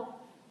one.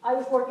 I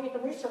was working at the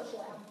research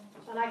lab.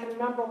 And I can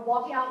remember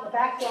walking out in the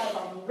backyard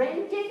of a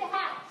rented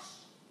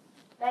house.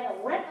 They had a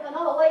rent with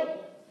another lady.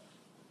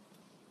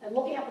 And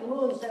looking up at the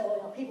moon and saying, well,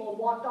 you know, people had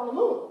walked on the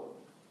moon.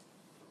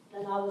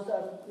 And I was,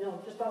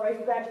 just about ready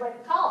to graduate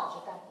from college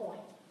at that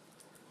point.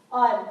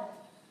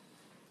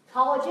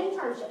 College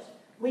internships.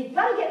 We've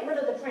got to get rid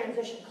of the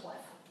transition cliff.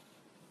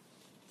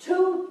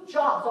 2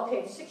 jobs.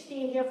 Okay,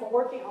 16 here for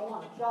working. I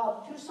want a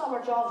job. 2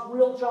 summer jobs,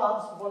 real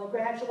jobs before they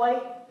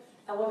graduate.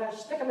 And we're going to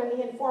stick them in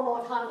the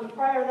informal economy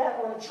prior to that,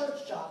 or the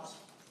church jobs.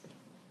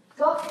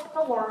 Got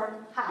to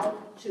learn how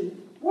to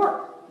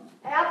work.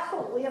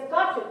 Absolutely have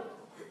got to.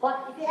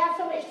 But if you have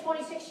somebody who's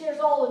 26 years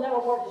old and never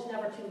worked, it's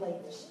never too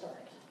late to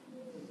start.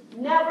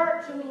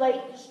 Never too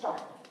late to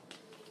start.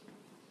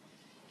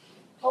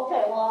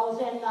 Okay, well, I was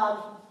in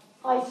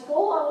high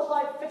school. I was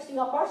like fixing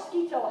up our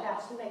ski tow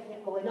house and making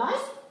it really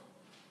nice.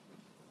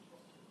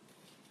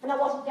 And I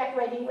wasn't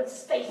decorating with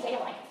space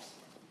aliens.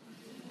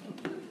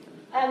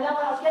 And then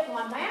when I was getting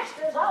my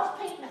master's, I was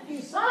painting a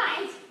few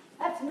signs.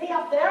 That's me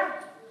up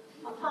there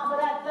on top of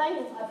that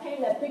thing. I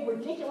painted that big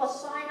ridiculous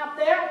sign up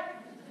there.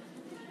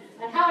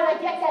 And how did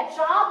I get that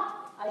job?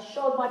 I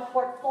showed my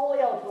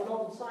portfolio to an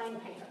old sign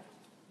painter.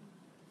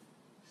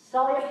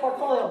 Sell your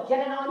portfolio.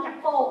 Get it on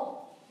your phone.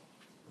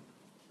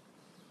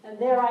 And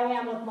there I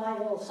am with my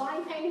little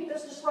sign painting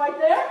business right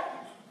there.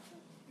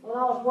 When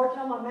I was working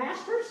on my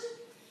master's,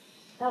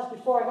 that was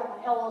before I got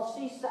my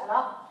LLC set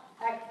up.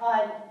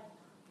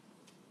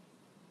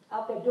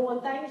 Out there doing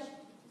things.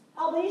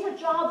 Oh, these are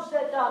jobs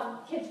that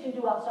kids can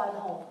do outside the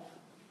home.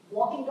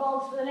 Walking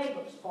dogs to the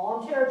neighbors,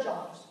 volunteer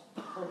jobs,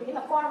 working in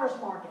the farmer's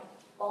market,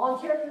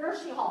 volunteer at the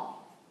nursing home.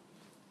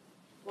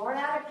 Learn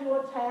how to do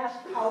a task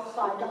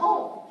outside the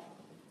home.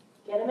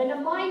 Get them into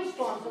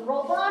mindstorms and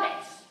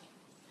robotics.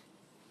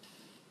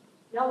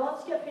 Now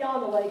let's get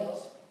beyond the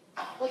Legos.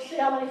 Let's see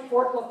how many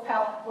forklift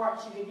pallet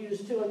parts you could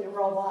use too in your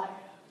robot.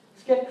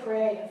 Let's get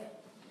creative.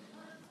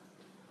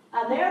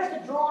 And there's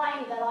the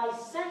drawing that I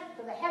sent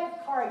to the head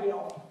of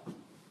Cargill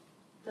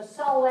to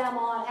sell them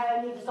on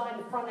having me design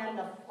the front end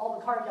of all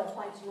the Cargill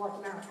plants in North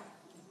America.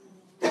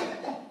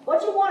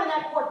 What you want in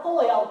that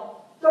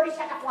portfolio,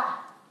 30-second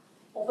flat.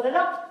 Open it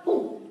up,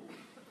 boom.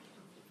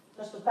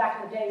 This was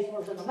back in the days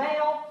where it was in the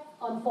mail.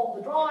 Unfold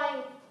the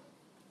drawing,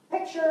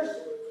 pictures,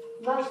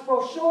 nice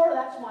brochure.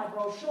 That's my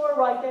brochure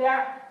right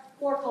there.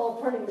 4-color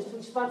printing was too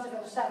expensive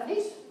in the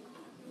 70s.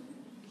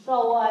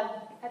 So I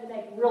had to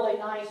make really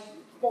nice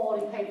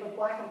quality paper,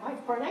 black and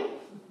white printing.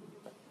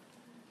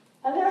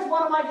 And there's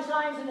one of my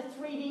designs in a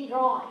 3D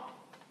drawing.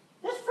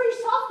 There's free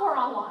software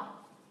online.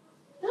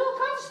 There's all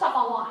kinds of stuff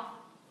online.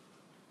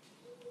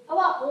 How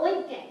about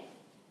linking?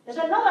 There's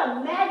another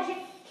magic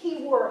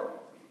keyword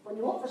when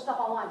you look for stuff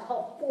online. It's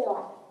called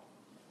forum.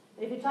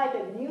 And if you type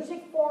in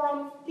music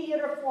forum,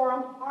 theater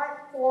forum,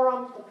 art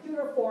forum,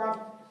 computer forum,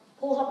 it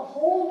pulls up a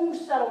whole new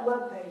set of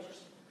web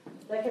pages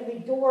that can be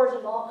doors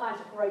into all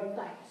kinds of great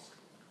things.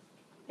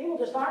 People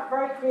just aren't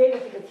very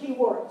creative with the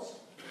keywords.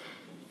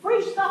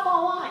 Free stuff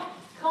online.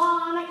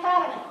 Khan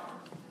Academy.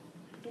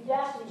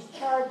 Udacity's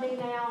charging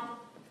now.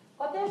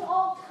 But there's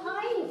all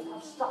kinds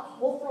of stuff.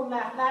 Wolfram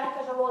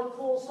Mathematica is a really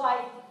cool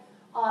site.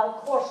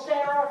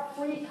 Coursera,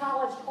 free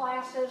college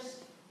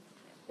classes.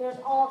 There's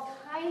all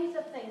kinds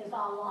of things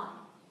online.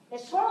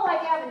 It's sort of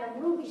like having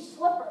the ruby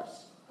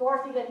slippers.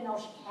 Dorothy didn't know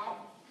she had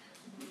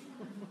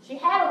them. She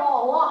had them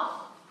all along.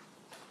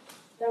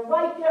 They're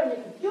right there in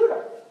your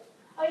computer.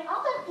 I mean,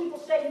 I'll have people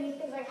say to me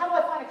things like, how do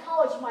I find a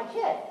college for my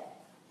kid?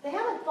 They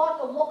haven't thought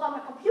to look on the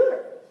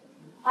computer.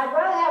 I'd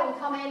rather have them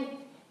come in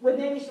with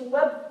maybe some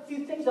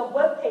few things on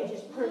web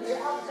pages printed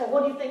out and say,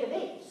 what do you think of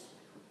these?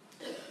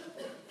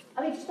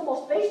 I mean, just the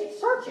most basic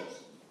searches.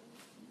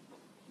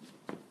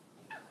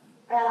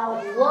 And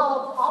I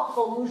loved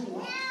optical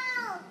illusion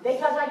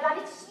because I got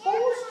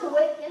exposed to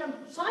it in a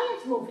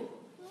science movie.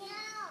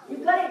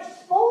 You've got to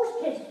expose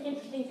kids to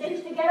interesting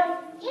things to get them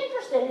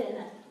interested in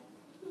it.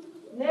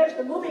 And there's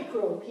the movie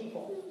crew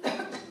people.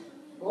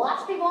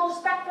 Lots of people on the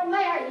spectrum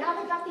there.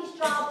 Now they got these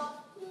jobs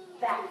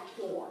back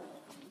door.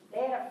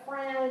 They had a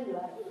friend, you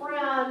had a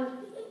friend.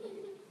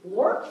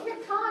 Work your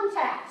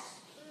contacts.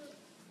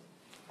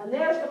 And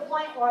there's the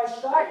point where I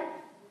started.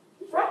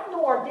 Front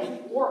door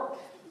didn't work.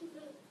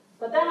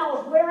 But then I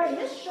was wearing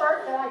this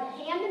shirt that I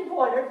hand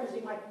embroidered. It was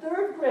in my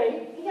 3rd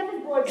grade, hand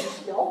embroidery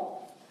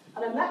skill.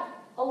 And I met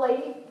a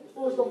lady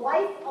who was the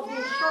wife of the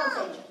insurance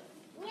agent.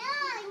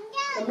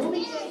 The movie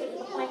agent was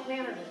the plant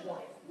manager's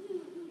wife.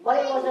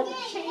 But it was a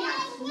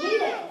chance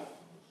meeting.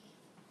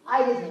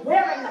 I was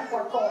wearing the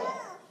portfolio.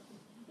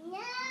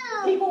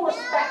 People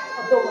respect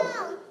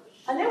ability.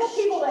 And there were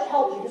people that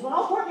helped me. Because when I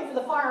was working for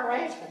the Fire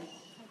and Ranchman,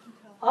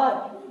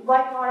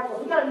 writing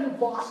articles, we got a new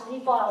boss, and he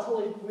thought I was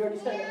really weird.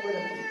 He's going to get rid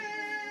of me.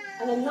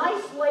 And a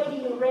nice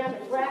lady who ran the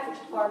graphics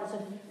department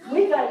said,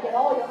 we've got to get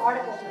all your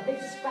articles in a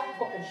big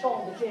scrapbook and show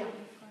them to Jim.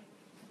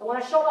 And when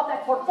I showed off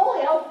that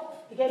portfolio,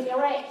 he gave me a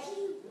raise.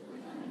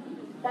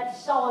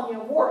 That's selling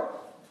your work.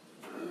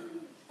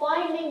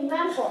 Finding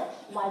mentors.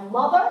 My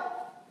mother,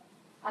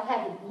 I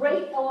had a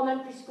great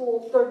elementary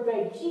school 3rd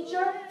grade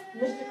teacher,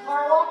 Mr.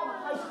 Carlock, my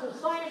high school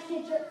science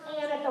teacher,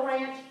 and at the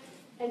ranch,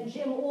 and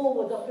Jim Uhl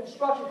with the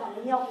construction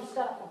company. He helped me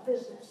set up a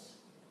business.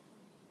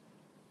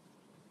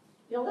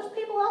 You know, there's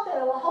people out there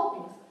that will help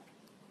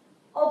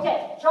you.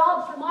 Okay,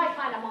 jobs for my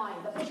kind of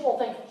mind, the visual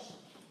thinkers.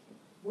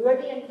 We're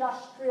the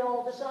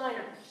industrial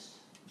designers.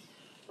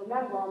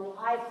 Remember, on the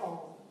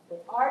iPhone, the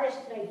artist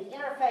made the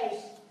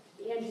interface,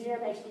 the engineer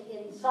makes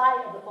the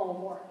inside of the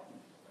phone work.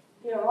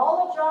 Here are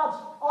all the jobs,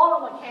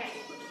 auto mechanics.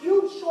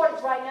 Huge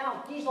shortage right now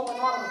of diesel and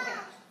auto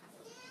mechanics.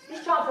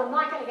 These jobs are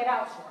not going to get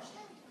outsourced.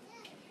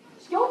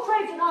 Skilled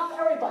trades are not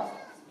for everybody.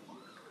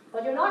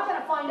 But you're not going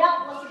to find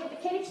out unless you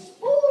get the kid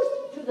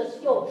exposed to the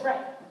skilled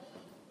trade.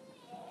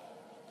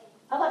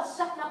 How about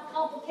setting up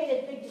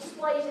complicated big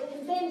displays at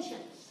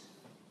conventions?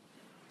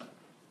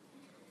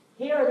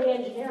 Here are the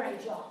engineering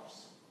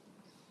jobs.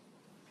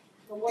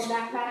 The more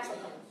mathematical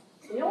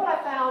things. You know what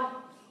I found?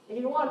 If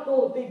you want to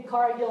build a big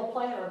Cargill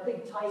plant or a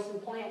big Tyson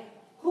plant,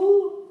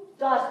 who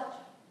does it?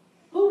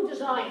 Who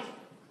designs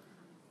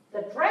it?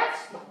 The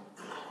draftsman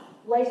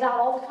lays out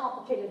all the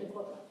complicated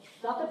equipment.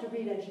 It's not the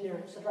DeVita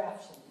engineering, it's the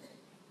draftsman.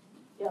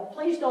 Yeah,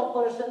 please don't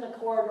put us in the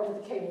corridor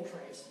with the cable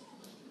trays.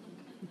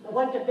 I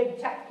went to a big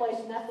tech place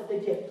and that's what they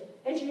did.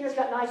 Engineers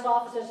got nice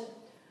offices.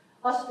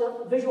 Us,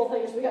 the visual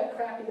things, we got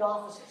crappy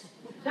offices.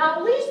 Now,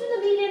 at least in the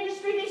meat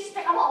industry, they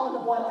stick them all in the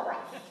boiler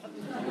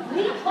room.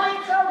 Meat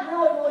plants are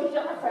really, really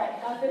democratic.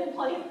 I've been in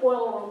plenty of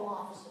boiler room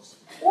offices.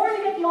 Or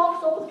you get the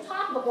office over the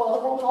top of the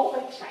boiler room and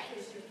open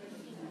trays.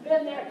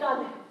 Been there,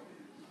 done that.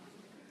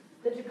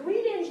 The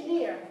degreed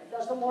engineer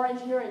does the more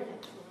engineering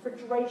things,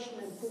 refrigeration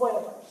and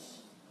boilers.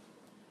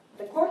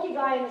 The quirky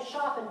guy in the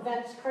shop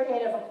invents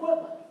creative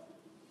equipment.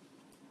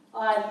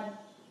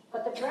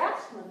 But the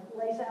draftsman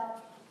lays out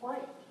the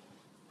plan.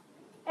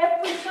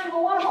 Every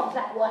single one of them is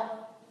that way.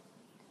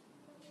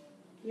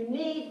 You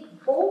need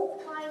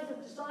both kinds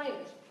of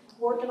designers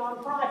working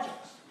on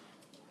projects.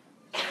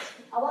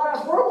 How about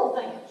our verbal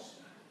thinkers?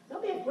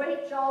 That'll be a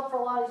great job for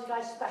a lot of these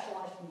guys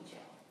specialized in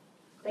retail.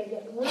 They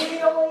get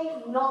really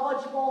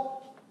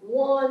knowledgeable,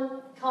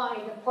 one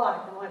kind of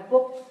product. And my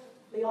book,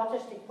 The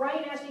Autistic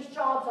Brain, has these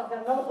jobs. I've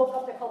got another book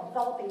up there called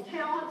Developing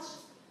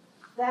Talents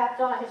that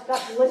has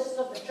got lists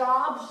of the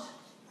jobs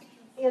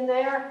in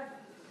there.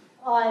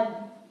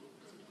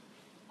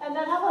 And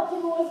then how about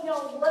people with,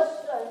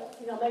 lists,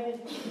 maybe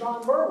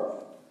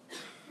nonverbal?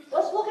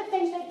 Let's look at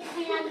things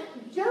they can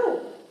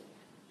do.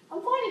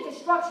 I'm finding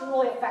construction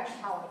really affects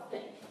how I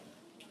think.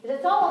 Because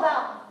it's all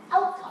about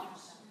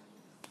outcomes.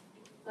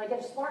 And I get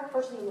a smart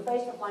person in the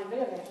basement playing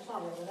video games, it's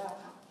not really an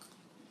outcome.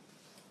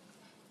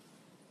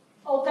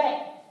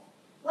 Okay,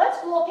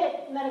 let's look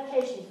at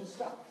medications and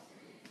stuff.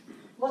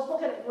 Let's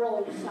look at it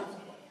really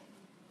sensibly.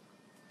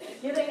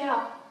 Giving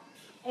out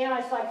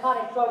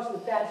antipsychotic drugs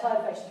with bad side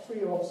effects to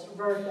 3-year-olds is a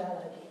very bad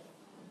idea.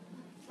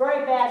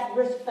 Very bad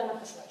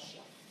risk-benefit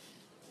ratio.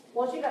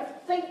 Once you got to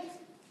think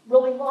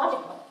really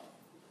logically.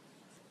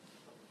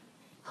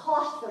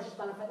 Cost versus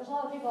benefit. There's a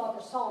lot of people out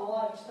there selling a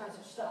lot of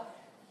expensive stuff.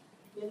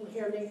 You didn't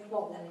hear me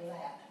quote any of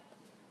that.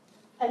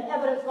 And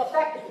evidence of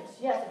effectiveness.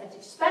 Yes, if it's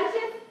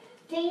expensive,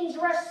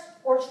 dangerous,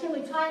 or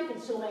extremely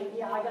time-consuming,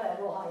 yeah, I got to have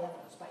real high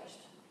evidence-based.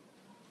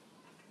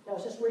 I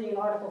was just reading an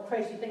article,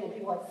 crazy thing, when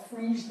people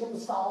freeze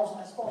themselves and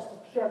they're supposed to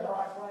cure their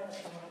arthritis.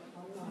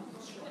 I'm not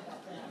sure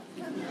about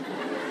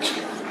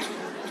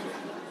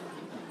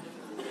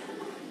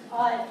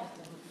that.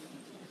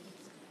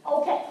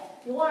 Okay,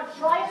 you want to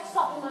try a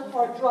supplement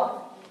or a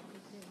drug.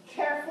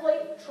 Carefully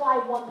try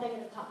one thing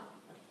at a time.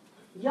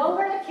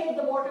 Younger the kid,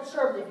 the more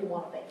conservative you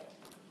want to be.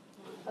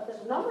 but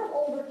there's a number of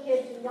older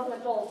kids and young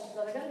adults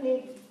that are going to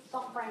need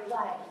something for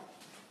anxiety.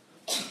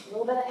 A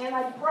little bit of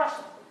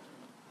antidepressant.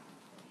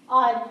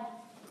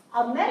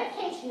 A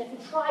medication, if you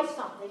try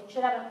something,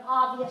 should have an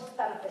obvious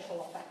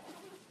beneficial effect.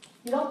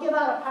 You don't give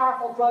out a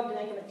powerful drug to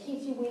make it a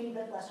teensy weeny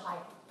bit less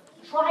hype.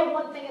 Try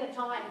one thing at a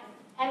time,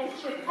 and it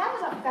should have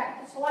an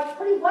effect that's like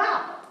pretty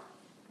wow.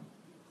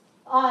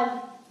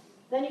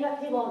 Then you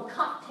got people on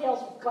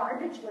cocktails of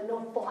garbage where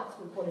no thought's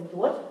been put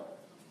into it.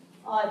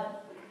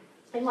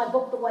 In my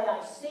book, The Way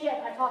I See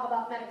It, I talk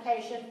about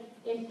medication.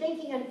 In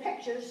Thinking in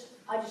Pictures,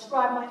 I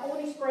describe my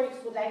own experience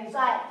with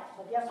anxiety.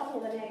 So if you have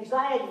someone with an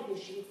anxiety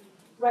issue,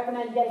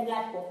 recommend getting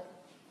that book.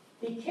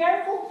 Be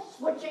careful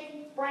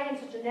switching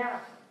brands are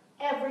generic.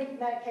 Every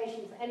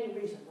medication for any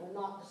reason, they're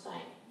not the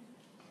same.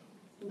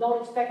 And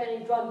don't expect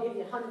any drug to give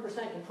you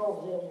 100% control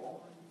of the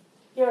illness.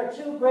 Here are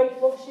two great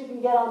books you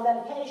can get on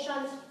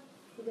medications.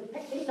 You can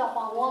pick these up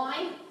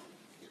online.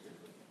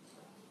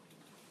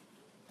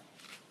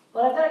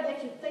 But I've got to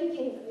get you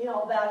thinking,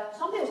 about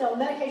some people say, well,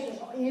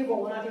 medications are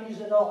evil, we're not going to use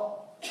it at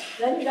all.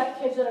 Then you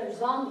got kids that are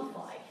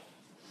zombified.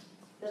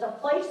 There's a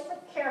place for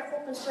careful,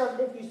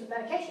 conservative use of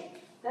medication.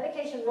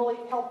 Medication really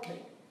helped me.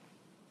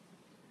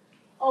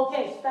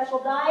 Okay, special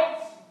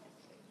diets,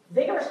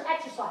 vigorous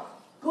exercise,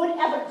 good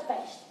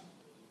evidence-based.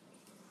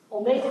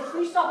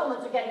 Omega-3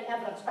 supplements are getting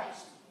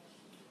evidence-based.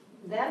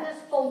 Then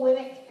there's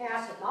folinic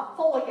acid, not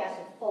folic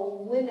acid,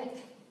 folinic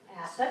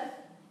acid,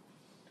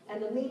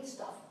 and the meat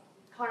stuff,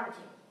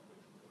 carnitine.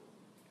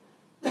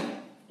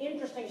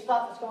 Interesting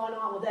stuff that's going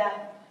on with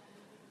that.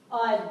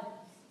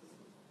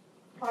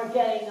 Are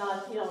getting,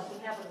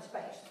 some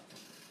evidence-based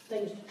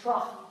things to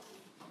try.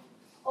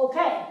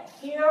 Okay,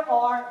 here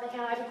are the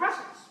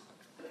antidepressants.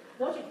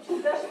 Those your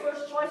two best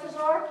first choices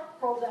are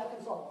Prozac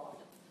and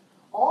Zoloft.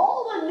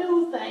 All the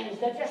new things,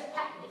 they're just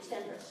patent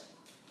extenders.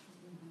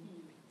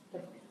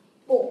 They're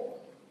bull,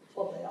 that's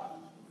what they are.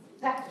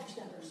 Patent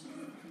extenders.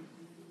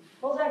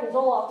 Prozac and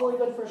Zoloft, really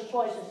good first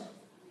choices.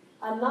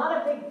 I'm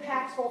not a big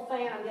Paxil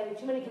fan. I'm getting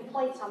too many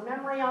complaints on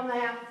memory on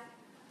that.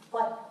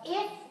 But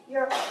if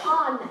you're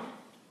on that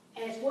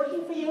and it's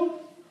working for you,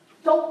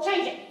 don't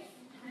change it.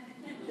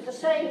 There's a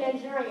saying in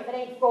engineering, if it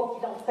ain't broke,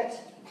 you don't fix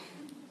it.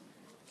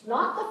 It's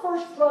not the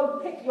first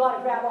drug pick you ought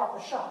to grab off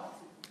the shelf.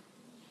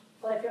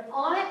 But if you're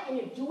on it and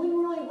you're doing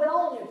really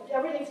well and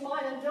everything's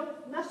fine, then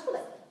don't mess with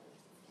it.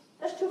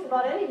 That's true for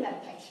about any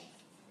medication.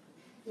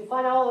 You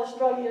find out all this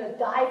drug, you're going to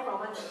die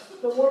from it.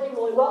 It's been working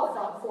really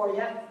well for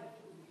you.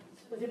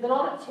 But if you've been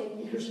on it 10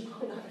 years, you're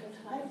probably not going to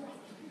die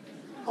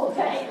from it.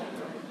 Okay.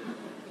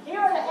 Here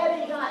are the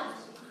heavy guns.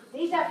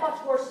 These have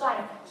much worse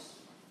side effects.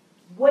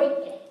 Weight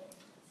gain,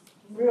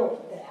 really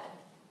bad.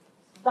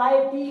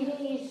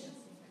 Diabetes,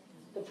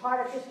 the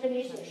tartar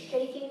dyskinesia,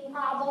 shaking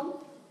problem.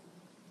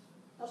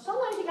 Now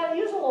sometimes you got to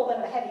use a little bit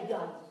of a heavy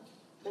gun.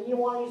 Then you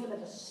want to use them at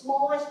the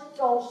smallest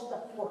dose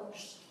that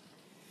works.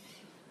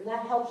 And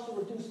that helps to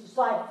reduce the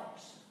side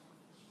effects.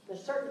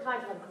 There's certain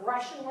kinds of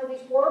aggression where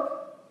these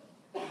work.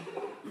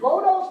 Low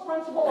dose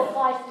principle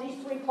applies to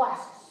these three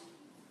classes.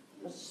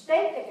 The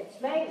mistake that gets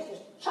made is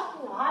just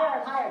chucking a higher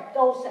and higher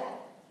dose at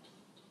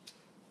it.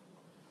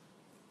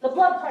 The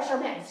blood pressure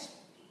meds,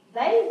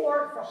 they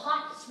work for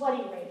hot,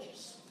 sweaty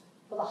rages,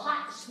 for the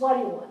hot,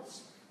 sweaty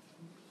ones.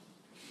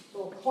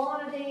 So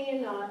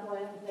clonidine, the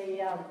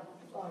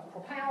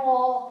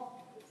propanolol,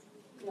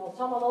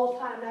 some of those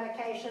kind of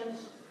medications.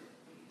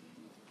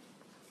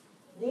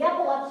 The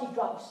epilepsy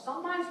drugs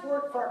sometimes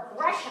work for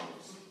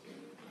aggressions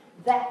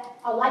that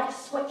are like a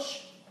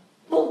switch.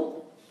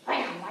 Boom,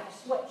 bam, like a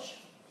switch.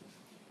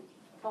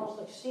 Almost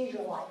like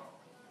seizure-like.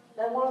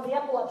 Then one of the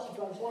epilepsy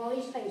drugs, one of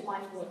these things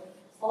might work.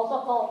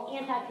 Also called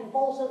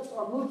anticonvulsants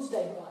or mood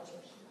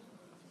stabilizers.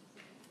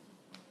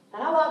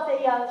 And how about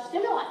the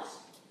stimulants?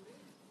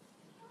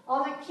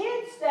 On the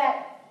kids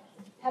that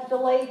have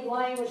delayed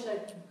language,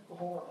 they're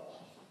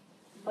horrible.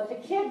 But the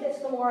kid that's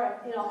the more,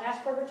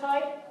 Asperger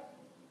type,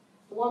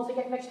 the ones that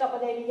get mixed up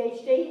with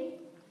ADHD,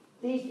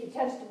 it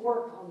tends to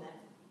work on them.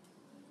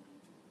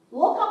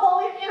 Look up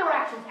all your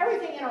interactions.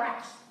 Everything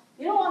interacts.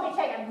 You don't want to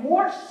be taking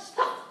more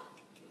stuff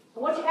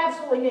than what you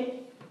absolutely need.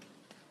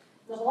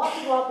 There's a lot of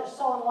people out there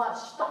selling a lot of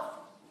stuff.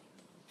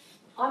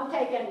 I'm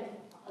taking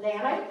the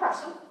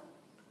antidepressant,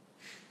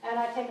 and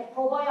I take a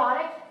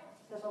probiotic,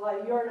 because of my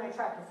urinary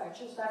tract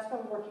infections. That's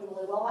been working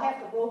really well. I have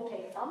to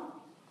rotate them.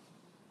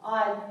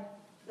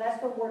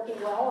 That's been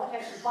working well. I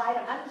take some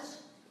vitamins.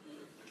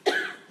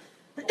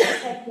 I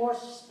take more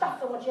stuff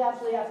than what you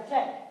absolutely have to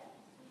take.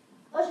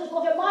 Let's just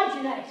look at my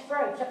genetics,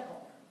 very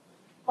typical.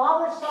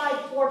 Father's side,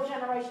 4th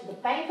generation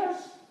of bankers.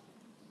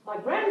 My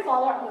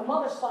grandfather, on my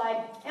mother's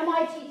side,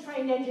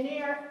 MIT-trained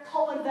engineer,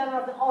 co-inventor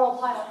of the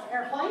autopilot for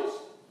airplanes.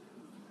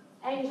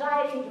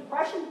 Anxiety and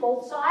depression,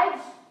 both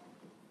sides.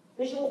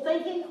 Visual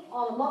thinking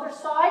on the mother's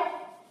side.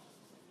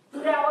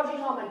 Food allergies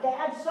on my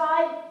dad's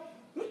side.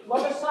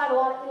 Mother's side, a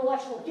lot of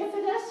intellectual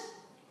giftedness.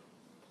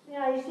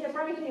 You see, our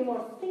brain can be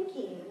more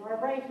thinking, or our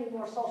brain can be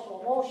more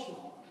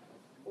social-emotional.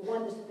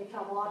 When does it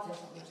become autism?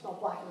 There's no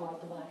black and white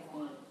dividing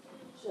line.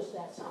 It's just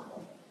that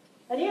simple.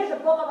 And here's a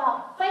book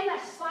about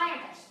famous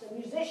scientists and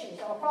musicians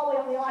that are probably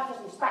on the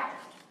autism spectrum.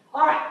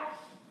 All right,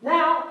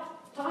 now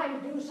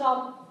time to do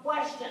some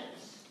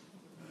questions.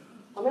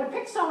 I'm going to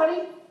pick somebody,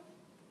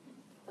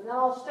 and then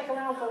I'll stick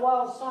around for a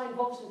while and sign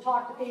books and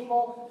talk to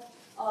people.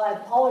 I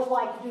always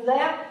like to do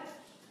that.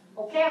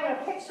 Okay, I'm going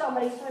to pick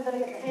somebody. Somebody's going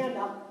to get their hand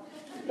up.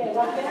 Okay,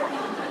 right there.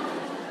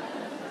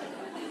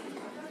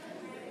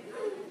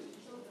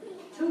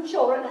 2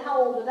 children.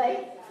 How old are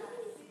they?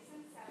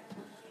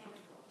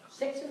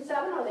 6 and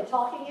 7. Are they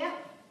talking yet?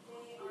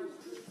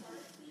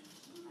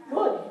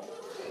 Good.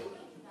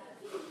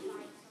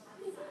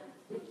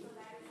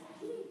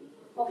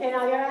 Okay,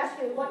 now you're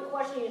asking, what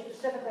question are you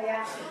specifically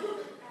asking?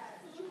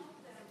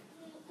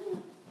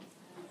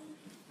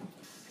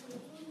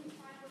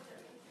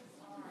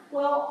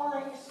 Well, on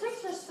a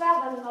 6 or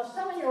 7, a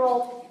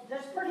 7-year-old,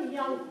 that's pretty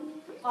young.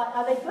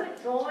 Are they good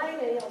at drawing?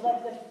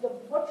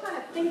 What kind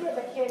of thinker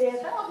the kid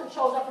is? That often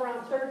shows up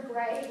around 3rd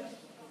grade.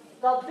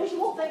 The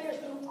visual thinkers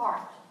do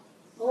art.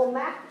 The little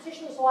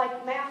mathematicians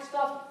like math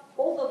stuff.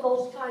 Both of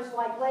those kinds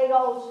like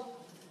Legos.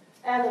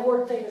 And the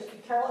word thinkers be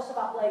careless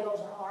about Legos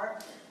or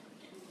art.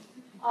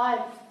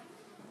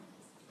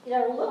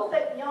 They're a little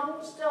bit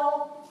young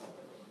still.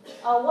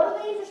 What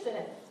are they interested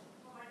in?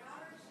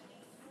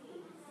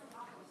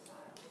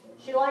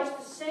 She likes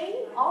to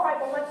sing? All right,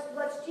 well,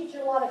 let's teach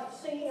her a lot of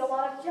singing, a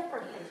lot of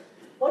different things.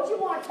 What you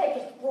want to take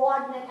is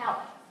broaden it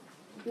out.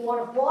 You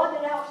want to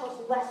broaden it out so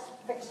it's less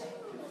fixing.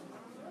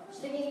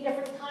 Singing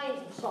different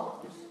kinds of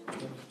songs.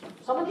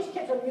 Some of these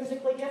kids are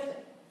musically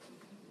gifted.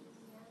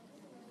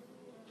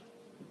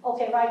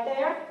 Okay, right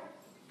there.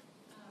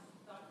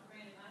 Dr.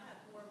 Grandin, I have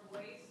 4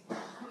 boys. 2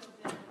 of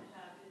them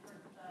have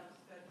different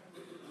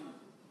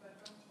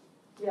spectrum.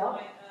 Yeah.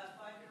 My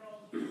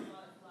 5-year-old uses a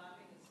lot of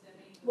flapping and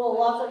stimming. Well,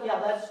 lots of, yeah,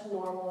 that's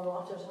normal in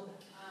autism.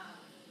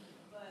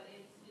 But the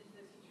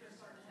teacher is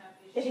starting to have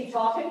issues. Is he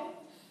talking?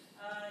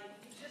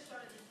 He just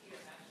started this year,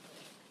 actually.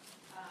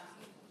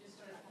 He just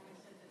started forming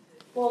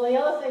sentences. Well, the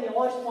other thing you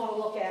always want to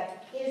look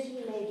at, is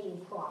he making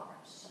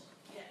progress?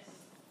 Yes.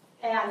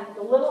 And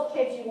the little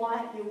kids you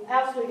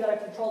absolutely got to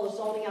control the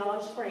zoning out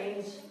on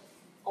screens.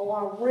 I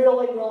want to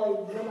really, really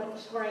limit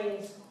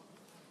screens.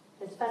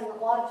 And spending a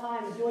lot of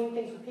time doing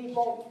things with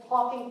people,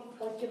 talking,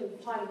 don't give them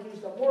time to use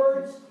their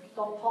words,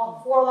 don't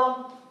talk for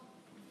them.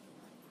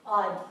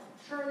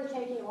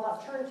 Turn-taking, a lot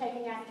of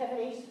turn-taking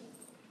activities.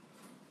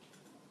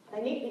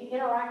 They need to be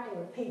interacting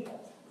with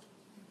people.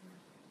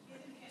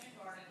 He's in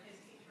kindergarten. His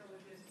teacher was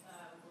just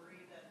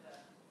worried that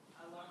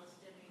a lot of the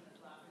stimming and the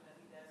flapping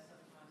that he does,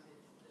 sometimes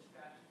it's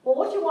distracting. Well,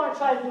 what you want to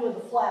try to do with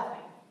the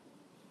flapping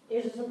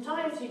is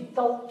sometimes you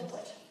don't do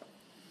it.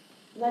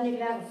 And then you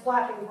can have the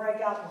flapping break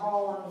out in the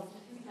hall,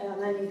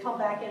 and then you come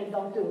back in and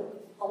don't do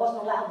it. I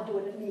wasn't allowed to do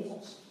it at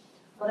meals.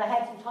 But I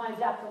had some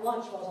times after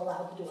lunch I was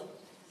allowed to do it.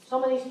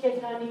 Some of these kids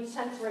kind of need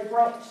sensory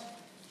breaks.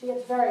 See,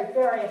 it's very,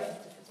 very,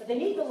 but they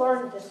need to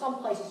learn that there's some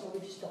places where we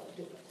just don't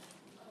do it.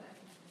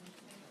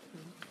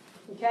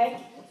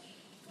 Okay?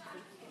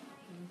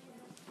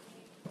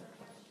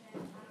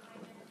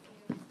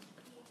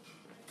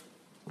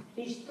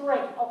 He's 3.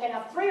 Okay,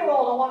 now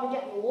 3-year-old, I want to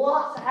get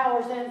lots of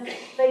hours in,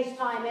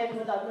 FaceTime in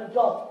with an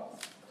adult.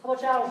 How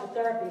much hours of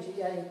therapy is he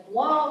getting?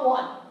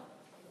 One-on-one.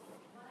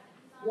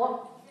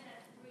 What?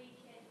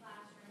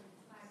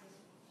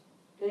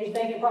 And he's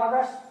making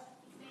progress?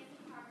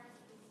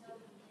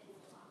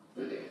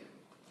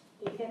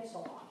 He hits a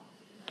lot.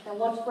 And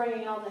what's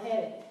bringing on the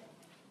headache?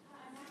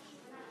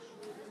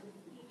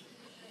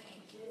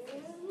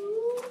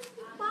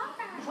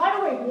 Try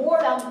to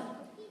reward him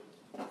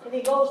if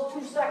he goes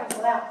 2 seconds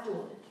without doing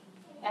it.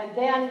 And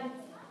then,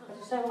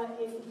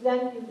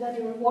 then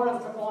you reward him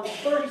for going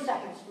 30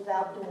 seconds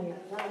without doing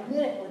it, not a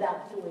minute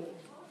without doing it.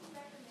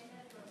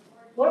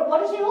 What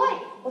does he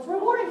like? What's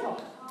rewarding for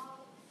him?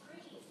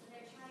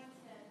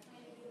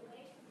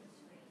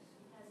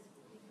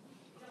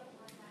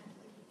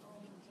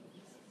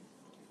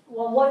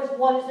 Well,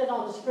 what is it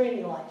on the screen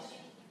he likes?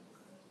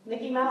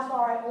 Mickey Mouse?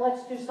 All right, well,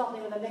 let's do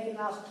something with a Mickey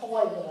Mouse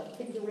toy, with a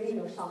figurine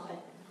or something,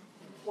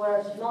 where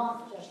it's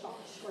not just on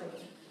the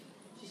screen.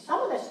 See,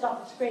 some of this stuff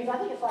on screens, I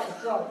think it's like a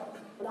drug.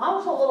 When I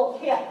was a little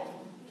kid,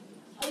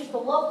 I used to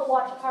love to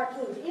watch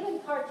cartoons, even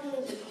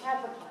cartoons in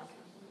advertising.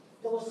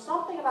 There was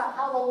something about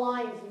how the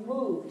lines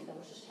moved that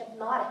was just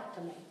hypnotic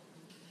to me.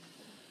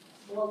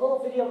 Well, a little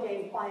video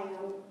game playing,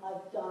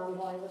 I'm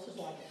going, this is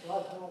like a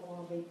drug, I don't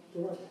want to be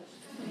doing this.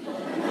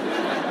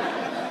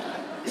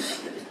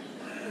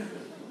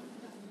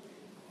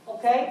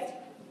 Okay?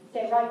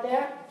 Stay right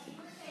there.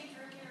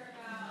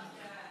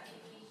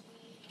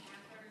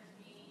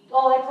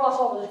 Oh, they cross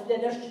over.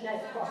 There's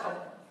genetic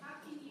crossover.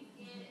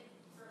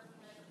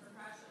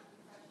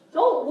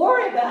 Don't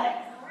worry about it.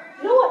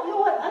 You know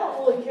what? I don't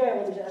really care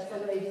when he's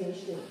Asperger's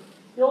ADHD. You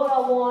know what I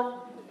want?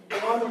 I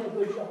want him a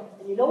good job.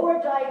 And you know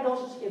where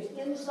diagnosis gives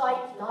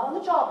insight, not on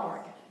the job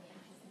market,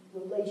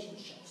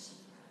 relationships.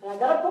 And I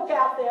got a book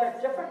out there,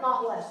 different,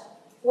 not less,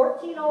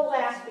 14 old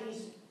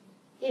Aspies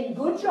in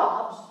good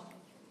jobs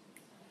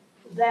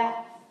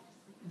that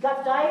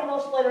got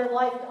diagnosed later in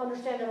life to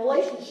understand their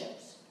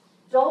relationships.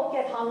 Don't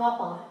get hung up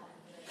on it.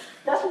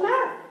 Doesn't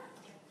matter.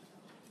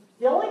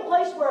 The only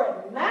place where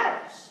it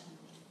matters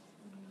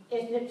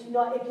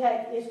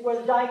is where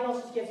the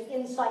diagnosis gives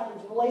insight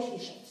into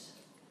relationships.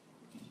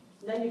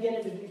 And then you get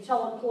into, you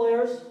tell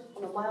employers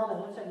on a mild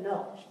end, I said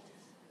no.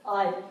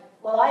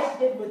 What I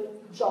did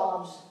with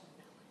jobs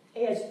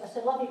is, I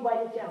said, let me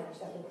write it down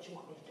exactly what you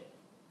want me to do.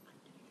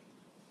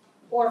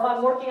 Or if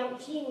I'm working on a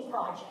team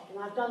project, and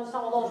I've done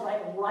some of those,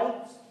 right,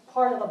 write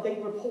part of a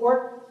big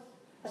report.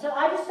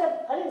 I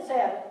didn't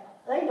say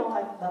they know I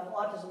have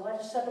autism. I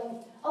just said to them,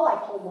 I like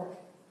homework.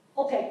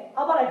 Okay,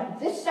 how about I do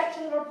this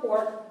section of the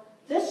report,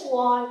 this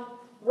long,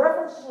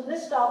 references to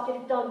this stuff, get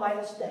it done by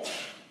this day.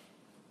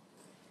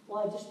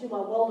 Well, I just do my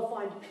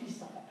well-defined piece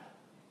of it.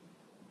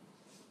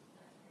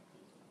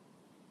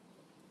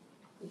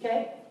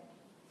 Okay?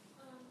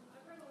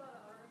 I've read a lot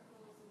of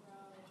articles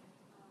about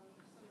some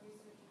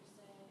researchers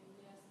saying,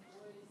 yes,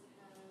 boys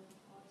have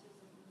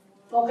autism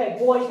more. Okay,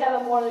 boys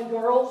have it more than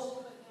girls.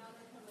 But now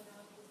they're coming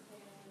out and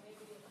saying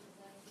maybe it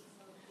presents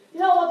itself. You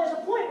know what, there's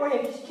a point where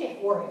you just can't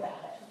worry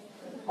about it.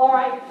 All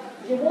right?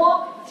 You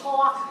walk,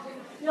 talk.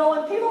 You know,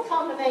 when people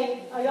come to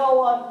me, I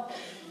go,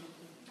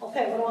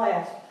 okay, what do I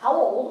ask? How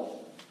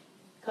old?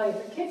 Okay,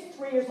 if the kid's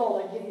 3 years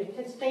old, I give you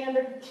a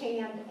standard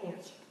canned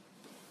answer.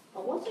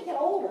 But once they get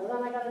older,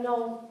 then I got to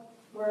know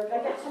where, I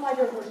get some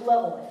idea where his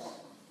level is.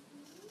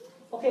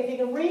 Okay, if you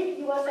can read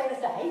USA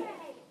Today,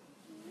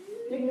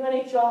 you can do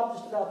any job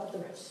just about that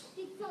there is.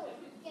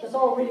 That's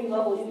all reading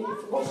level you need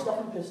for most stuff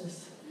in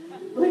business.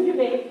 Believe you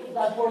me,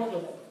 I've worked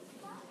with it.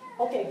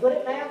 Okay, good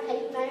at math,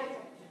 hate math,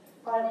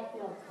 try to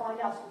find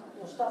out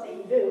some stuff they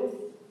can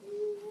do.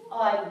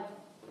 I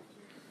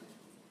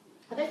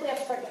think we have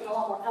to start getting a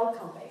lot more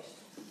outcome-based.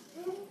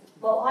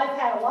 Well, I've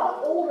had a lot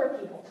of older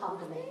people come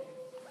to me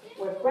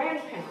where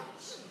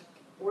grandparents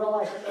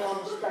realize that they're on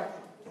the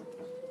spectrum.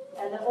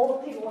 And the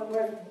older people,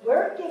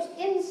 where it gives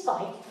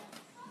insight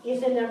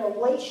is in their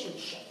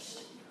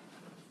relationships.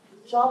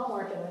 Job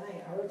market, I think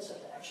it hurts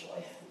it,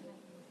 actually.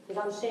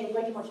 Because I'm seeing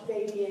way too much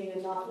babying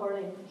and not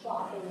learning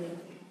shopping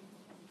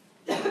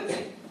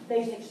and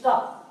basic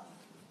stuff.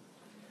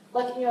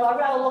 But, I'd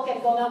rather look at it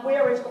and go, now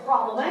where is the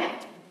problem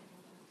at?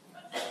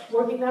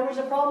 Working memory's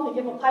a problem, you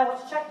give them a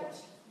pilot's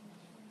checklist.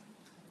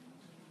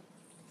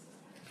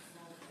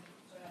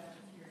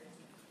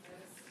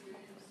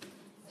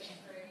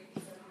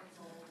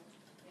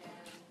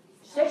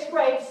 Sixth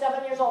grade,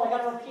 7 years old. I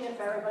got to repeat it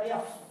for everybody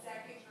else.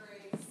 Second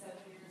grade, 7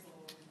 years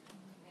old,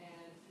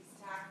 and he's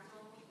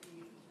tactile.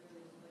 He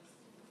really likes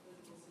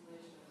physical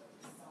stimulation of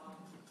the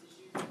soft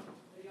tissue,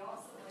 but he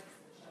also likes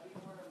the chubby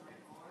part of my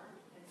arm,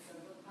 and so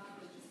he'll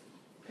come and just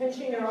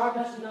Pinching your arm,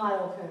 that's not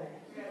okay.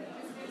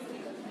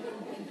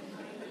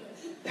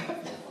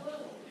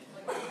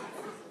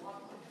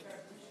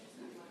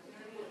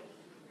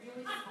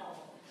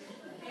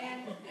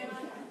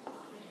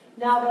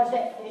 Now,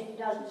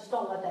 just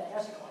don't let that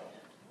escalate.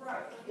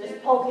 Right.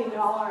 Just poking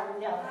your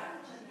arm, yeah. I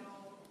want to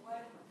know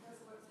because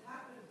what's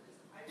happened is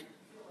I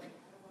feel like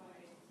I don't want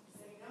to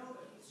say no,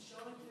 but he's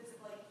showing this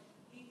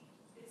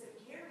it's a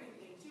caring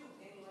thing too,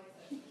 and he likes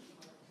that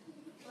tissue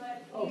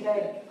part. But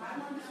Okay. I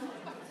want to know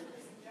if there's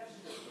a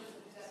suggestion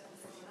that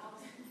someone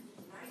else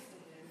nice to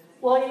him.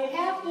 Well, you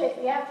have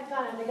to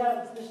kind of,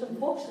 there's some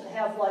books that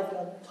have like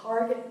a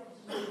target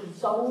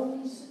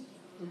zones,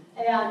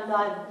 and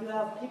you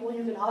have people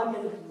you can hug,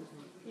 and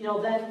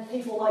then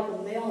people like the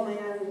mailman,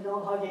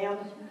 hug him,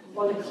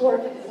 or the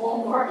clerk at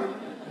Walmart,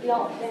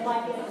 they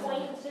might be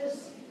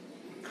acquaintances,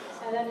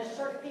 and then there's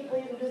certain people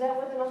you can do that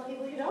with, and other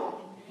people you don't.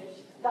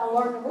 You gotta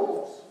learn the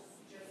rules.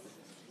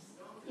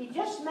 You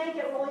just make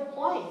it really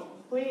plain.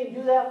 Who you can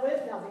do that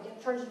with? Now, if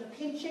it turns into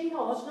pinching,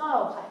 no, it's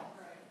not okay.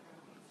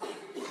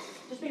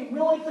 Just be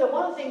really clear.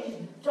 One of the things is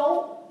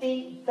don't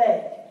be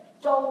vague.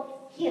 Don't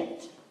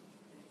hint.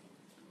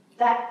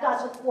 That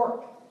doesn't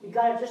work. You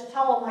got to just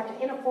tell them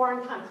like in a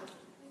foreign country.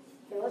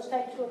 Okay, let's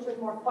take 2 or 3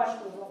 more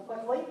questions real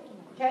quickly.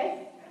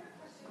 Okay?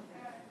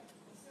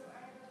 So I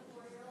have a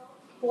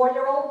 4-year-old.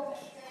 4-year-old?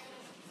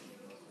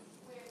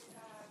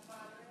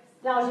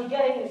 Now, is he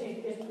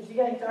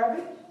getting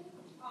therapy?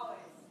 Always.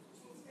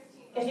 He's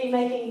 15. Is he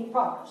making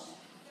progress? No,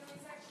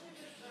 he's actually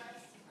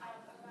regressed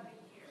about a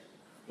year.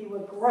 He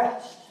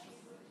regressed.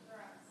 He's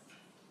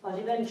regressed. Has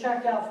he been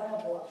checked out for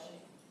epilepsy?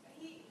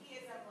 He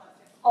is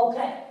epileptic.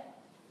 Okay.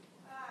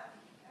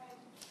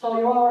 So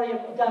you already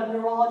got a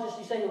neurologist,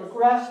 you say you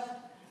regressed,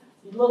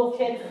 your little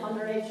kid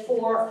under age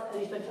 4,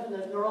 and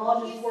the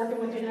neurologist is working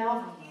with you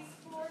now? He's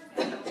 4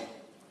 now, diagnosed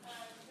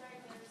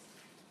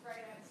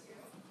right at 2.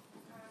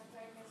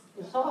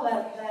 Diagnosed Some of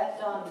that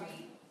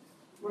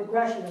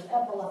regression is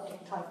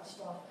epileptic type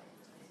stuff.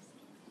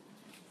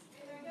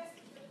 And I guess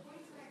the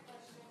point to my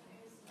question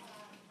is,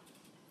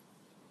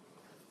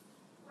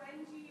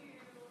 when do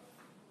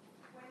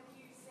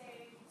you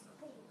say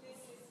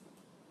this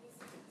is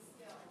the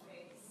skill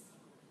base,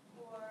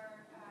 or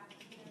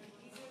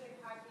these are the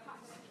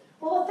cognitive?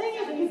 Well, the thing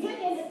is, when you get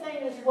into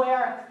things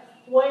where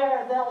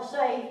they'll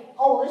say,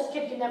 oh, this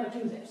kid can never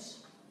do this.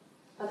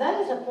 And then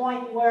there's a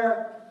point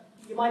where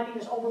You might be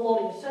just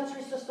overloading the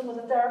sensory system with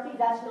the therapy.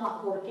 That's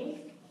not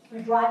working.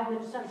 You're driving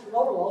into sensory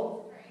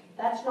overload.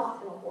 That's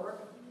not going to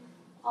work.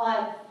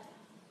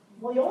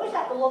 Well, you always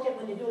have to look at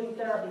when you're doing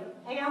therapy,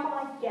 am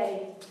I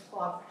getting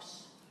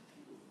progress?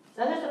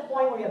 Then there's a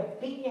point where you're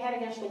beating your head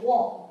against the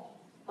wall.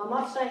 I'm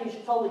not saying you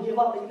should totally give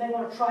up, but you may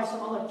want to try some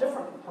other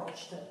different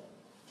approach to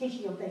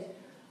teaching them things.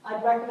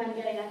 I'd recommend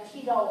getting a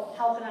Tito,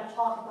 How Can I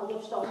Talk If My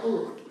Lips Don't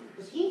Move?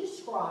 Because he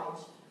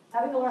describes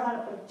having to learn how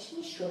to put a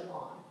t-shirt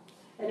on.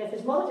 And if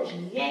his mother just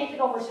yanked it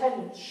over his head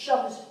and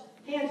shoved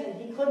his hands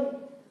in, he couldn't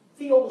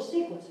feel the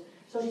sequence.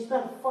 So she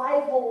spent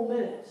 5 whole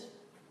minutes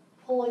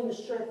pulling the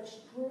shirt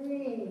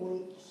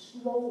extremely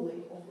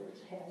slowly over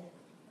his head.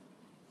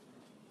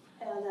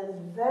 And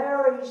then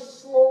very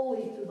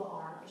slowly through the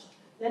arms.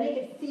 Then he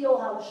could feel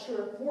how the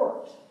shirt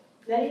worked.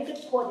 Then he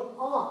could put it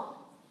on.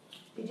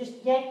 If he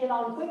just yanked it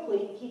on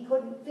quickly, he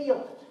couldn't feel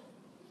it.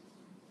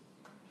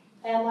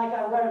 And like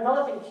I read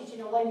another thing,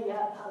 teaching a lady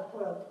how to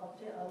put an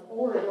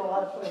older girl how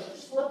to put a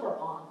slipper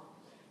on.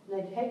 And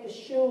they'd take the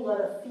shoe, let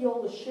her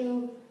feel the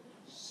shoe,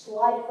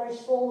 slide it very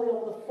slowly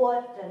over the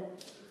foot, and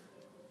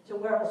to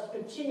where it was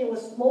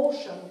continuous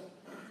motion.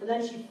 And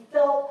then she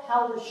felt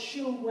how the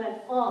shoe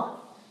went on.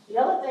 The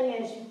other thing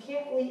is you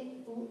can't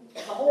leave,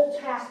 the whole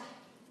task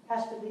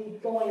has to be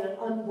going in an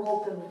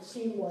unbroken,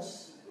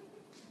 seamless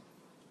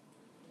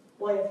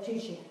way of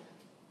teaching it.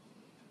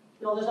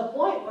 You know, there's a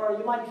point where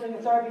you might be doing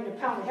a therapy and you're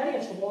pounding your head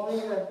against the wall, and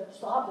you're going to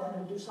stop that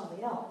and do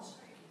something else.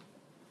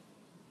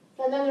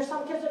 And then there's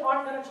some kids that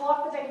aren't going to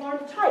talk, but they can learn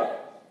to type. I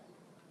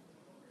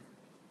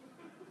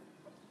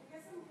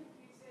guess I'm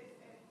confused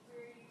at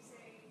where you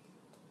say,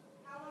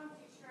 how long do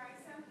you try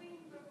something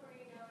before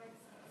you know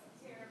it's a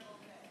terrible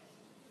fit?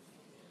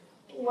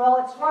 Well,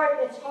 it's hard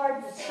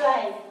to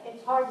say.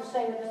 It's hard to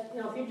say that,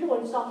 you know, if you're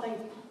doing something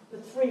for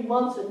 3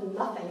 months and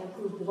nothing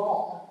improved at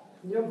all,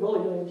 and you're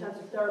really doing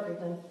intensive therapy,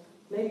 then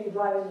maybe you're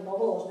driving the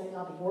overloads may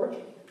not be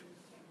working.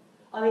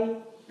 I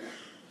mean,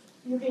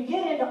 you can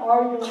get into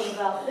arguing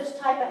about this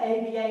type of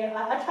ABA.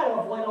 I try to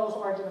avoid all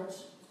those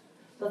arguments.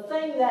 The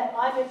thing that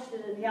I'm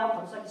interested in the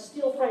outcomes, like the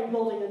steel frame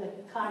building and the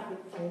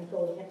concrete frame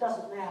building, it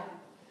doesn't matter.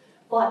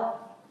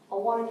 But I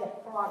want to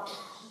get progress,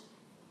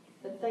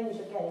 that things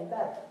are getting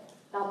better.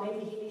 Now,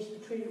 maybe he needs to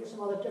be treated with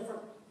some other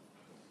different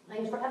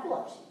things for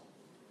epilepsy.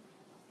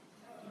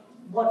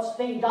 What's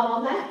being done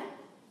on that?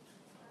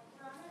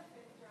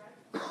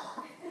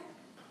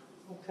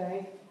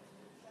 Okay.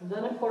 And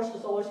then, of course,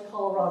 there's always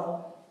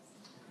Colorado.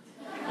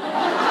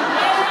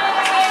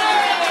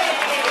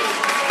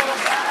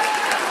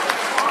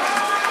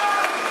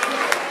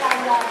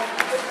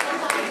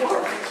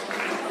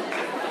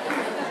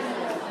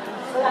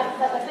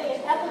 But the thing is,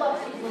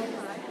 epilepsy is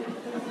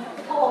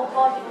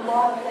causing a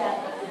lot of that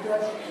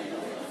aggression.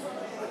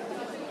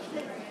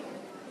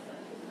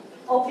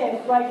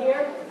 Okay, right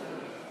here.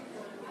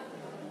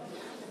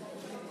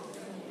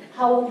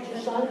 How old is your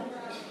son?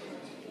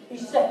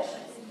 He's 6.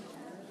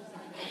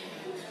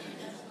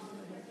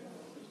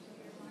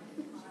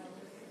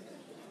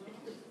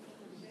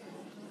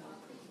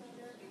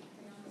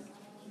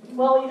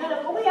 Well,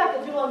 what we have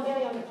to do on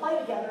getting them to play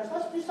together is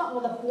let's do something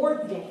with a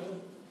board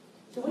game.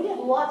 So we did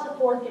lots of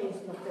board games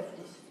in the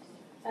 50s.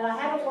 And I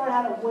had to learn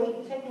how to wait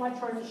and take my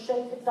turn to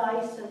shake the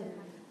dice and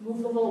move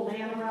the little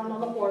man around on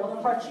the board, on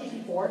the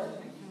Parcheesi board.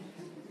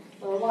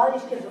 So a lot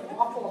of these kids are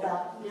awful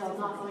about, not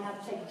knowing how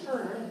to take a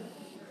turn.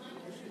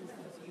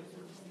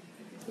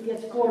 He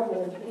gets bored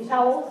with it. He's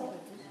how old?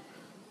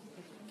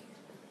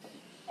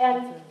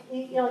 And,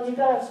 you've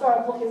got to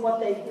start looking at what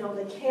they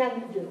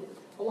can do.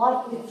 A lot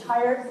of them get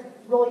tired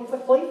really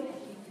quickly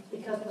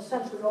because of the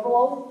sensory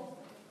overload.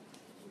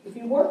 If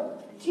you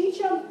teach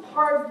him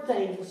hard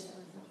things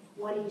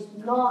when he's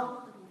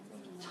not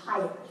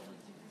tired.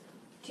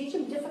 Teach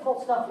him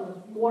difficult stuff in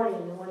the morning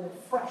and when they're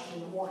fresh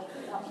in the morning.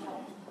 That's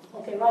how.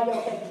 Okay, right here,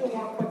 okay, 2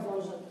 more quick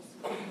ones.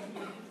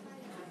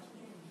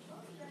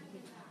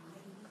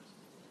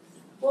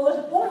 Well, there's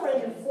a point where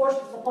you can force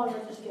it to the point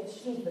where it just gets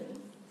stupid.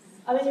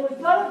 I mean,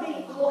 we've got to be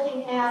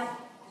looking at,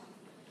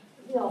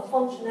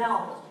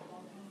 functionality.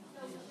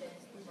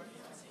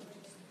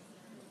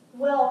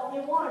 Well,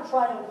 you want to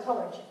try to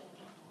encourage it.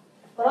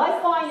 But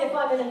I find if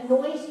I'm in a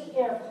noisy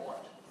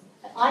airport,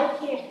 and I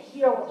can't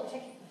hear what the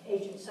ticket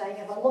agent's saying,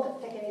 if I look at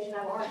the ticket agent, I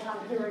have a hard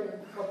time hearing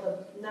what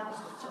the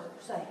announcements are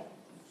saying.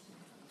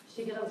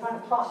 See, because I'm trying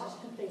to process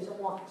 2 things at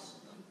once.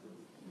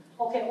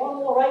 Okay, one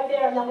more right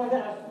there, and then we're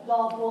going to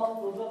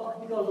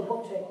go to the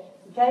book table.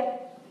 Okay?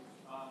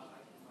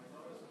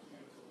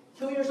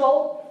 2 years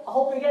old? I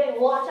hope you're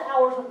getting lots of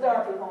hours of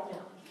therapy right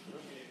now.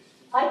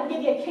 I can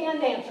give you a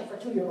canned answer for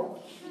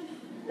 2-year-olds.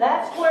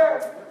 That's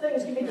where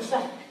things can be the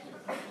same.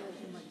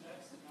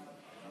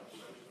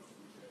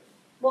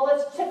 Well,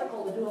 it's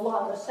typical to do a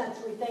lot of the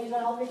sensory things.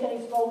 I hope you're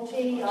getting some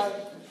OT.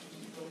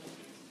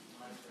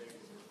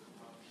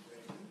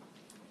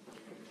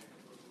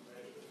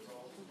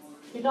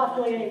 You're not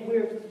doing any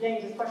weird,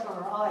 dangerous pressure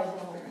on our eyes.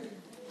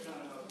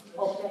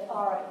 Okay,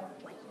 all right.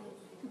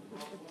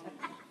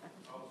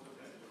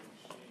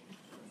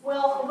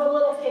 Well, with a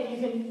little kid,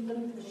 you can, the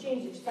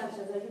machine's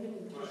expensive, but you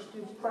can just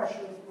do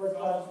pressure with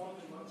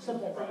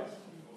simple things.